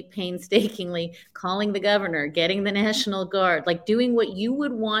patiently, painstakingly calling the governor, getting the National Guard, like doing what you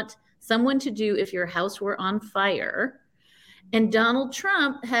would want someone to do if your house were on fire. And Donald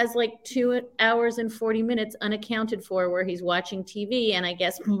Trump has like 2 hours and 40 minutes unaccounted for where he's watching TV. And I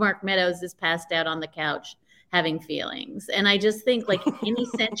guess Mark Meadows is passed out on the couch having feelings. And I just think like any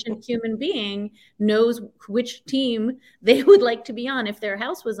sentient human being knows which team they would like to be on if their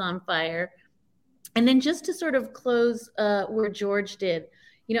house was on fire. And then just to sort of close where George did,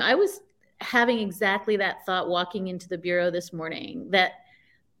 I was having exactly that thought walking into the Bureau this morning, that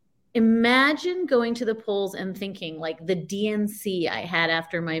imagine going to the polls and thinking like the DNC I had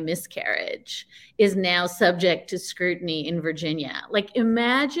after my miscarriage is now subject to scrutiny in Virginia. Like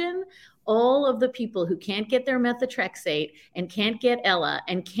imagine all of the people who can't get their methotrexate and can't get Ella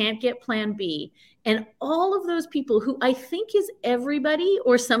and can't get Plan B. And all of those people who I think is everybody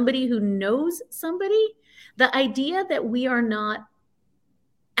or somebody who knows somebody, the idea that we are not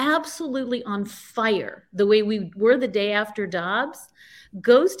absolutely on fire the way we were the day after Dobbs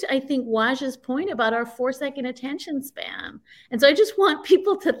goes to, I think, Waj's point about our 4-second attention span. And so I just want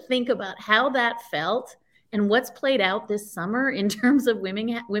people to think about how that felt and what's played out this summer in terms of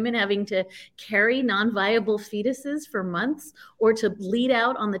women having to carry non-viable fetuses for months, or to bleed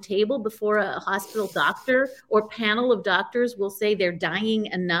out on the table before a hospital doctor or panel of doctors will say they're dying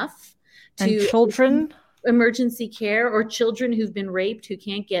enough to and children emergency care, or children who've been raped who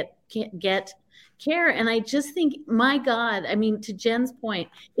can't get care. And I just think, my God, I mean, to Jen's point,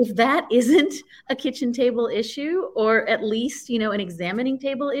 if that isn't a kitchen table issue, or at least, an examining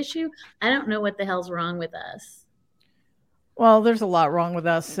table issue, I don't know what the hell's wrong with us. Well, there's a lot wrong with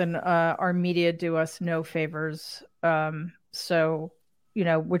us, and our media do us no favors. So,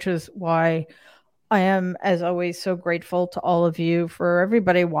 which is why I am, as always, so grateful to all of you, for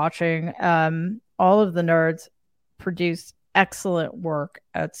everybody watching. All of the nerds produce excellent work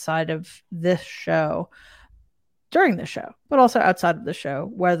outside of this show, during the show, but also outside of the show,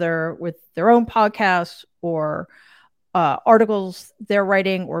 whether with their own podcasts or articles they're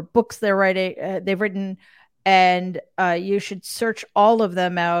writing or books they've written. And you should search all of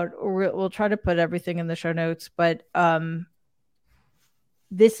them out. We'll try to put everything in the show notes, but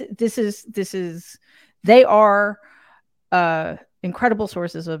they are incredible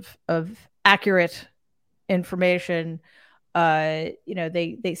sources of accurate information.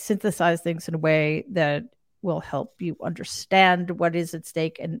 They synthesize things in a way that will help you understand what is at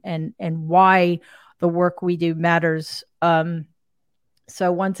stake and why the work we do matters.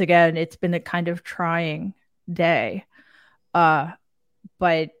 So once again, it's been a kind of trying day,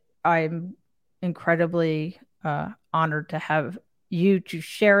 but I'm incredibly honored to have you to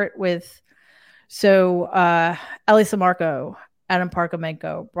share it with. So Elisa Marco, Adam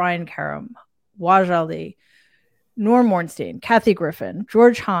Parkamenko, Brian Karam, Waj Ali, Norm Ornstein, Kathy Griffin,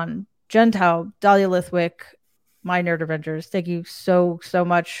 George Hahn, Jen Taub, Dahlia Lithwick, my Nerd Avengers. Thank you so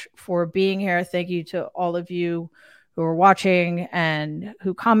much for being here. Thank you to all of you who are watching and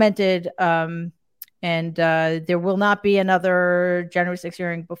who commented. And there will not be another January 6th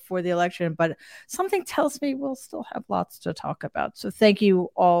hearing before the election, but something tells me we'll still have lots to talk about. So thank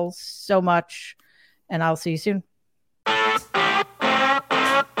you all so much, and I'll see you soon.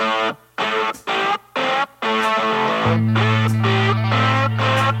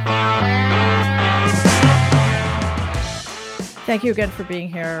 Thank you again for being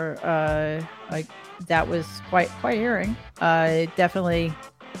here. That was quite hearing. It definitely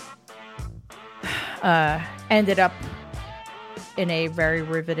ended up in a very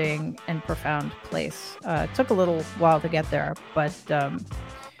riveting and profound place. It took a little while to get there, but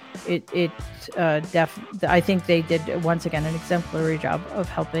I think they did once again an exemplary job of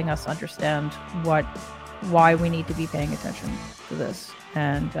helping us understand why we need to be paying attention to this.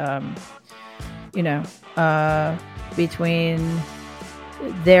 And between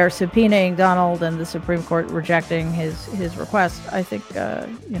their subpoenaing Donald and the Supreme Court rejecting his request, I think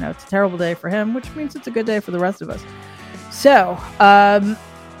it's a terrible day for him, which means it's a good day for the rest of us. So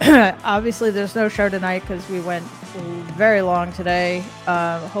obviously there's no show tonight because we went very long today.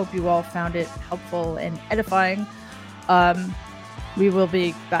 Hope you all found it helpful and edifying. We will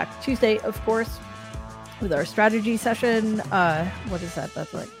be back Tuesday, of course, with our strategy session. What is that?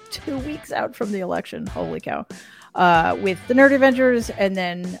 That's like 2 weeks out from the election. Holy cow. With the Nerd Avengers. And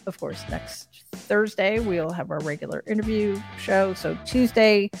then, of course, next Thursday, we'll have our regular interview show. So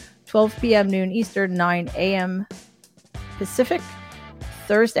Tuesday, 12 p.m. noon Eastern, 9 a.m. Pacific.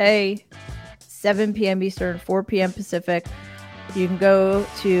 Thursday, 7 p.m. Eastern, 4 p.m. Pacific. You can go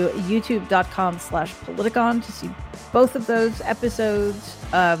to youtube.com/Politicon to see both of those episodes.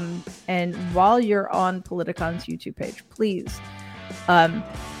 And while you're on Politicon's YouTube page, please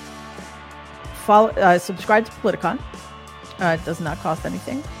subscribe to Politicon. It does not cost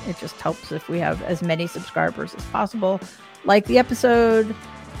anything. It just helps if we have as many subscribers as possible. Like the episode,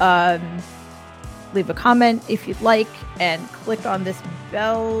 leave a comment if you'd like, and click on this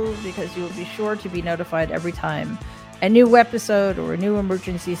bell because you will be sure to be notified every time a new episode or a new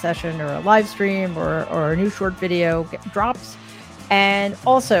emergency session or a live stream or a new short video drops. And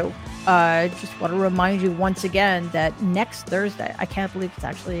also, just want to remind you once again that next Thursday, I can't believe it's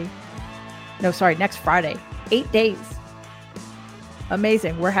actually, next Friday, 8 days.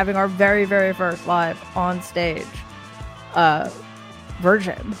 Amazing. We're having our very, very first live on stage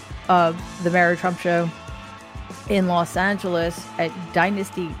version of the Mary Trump Show in Los Angeles at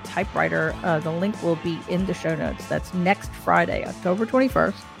Dynasty Typewriter. The link will be in the show notes. That's next Friday, October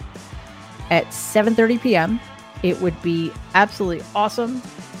 21st at 7:30 p.m. It would be absolutely awesome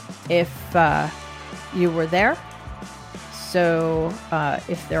if you were there. So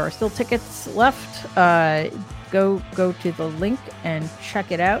if there are still tickets left, go to the link and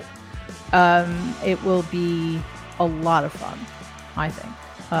check it out. It will be a lot of fun, I think.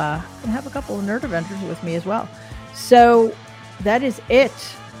 And have a couple of Nerd Avengers with me as well. So that is it.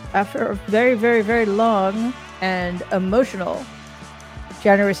 After a very, very, very long and emotional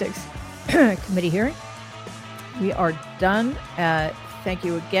January 6th committee hearing, we are done. Thank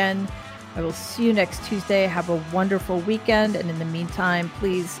you again. I will see you next Tuesday. Have a wonderful weekend. And in the meantime,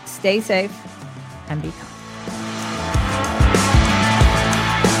 please stay safe and be kind.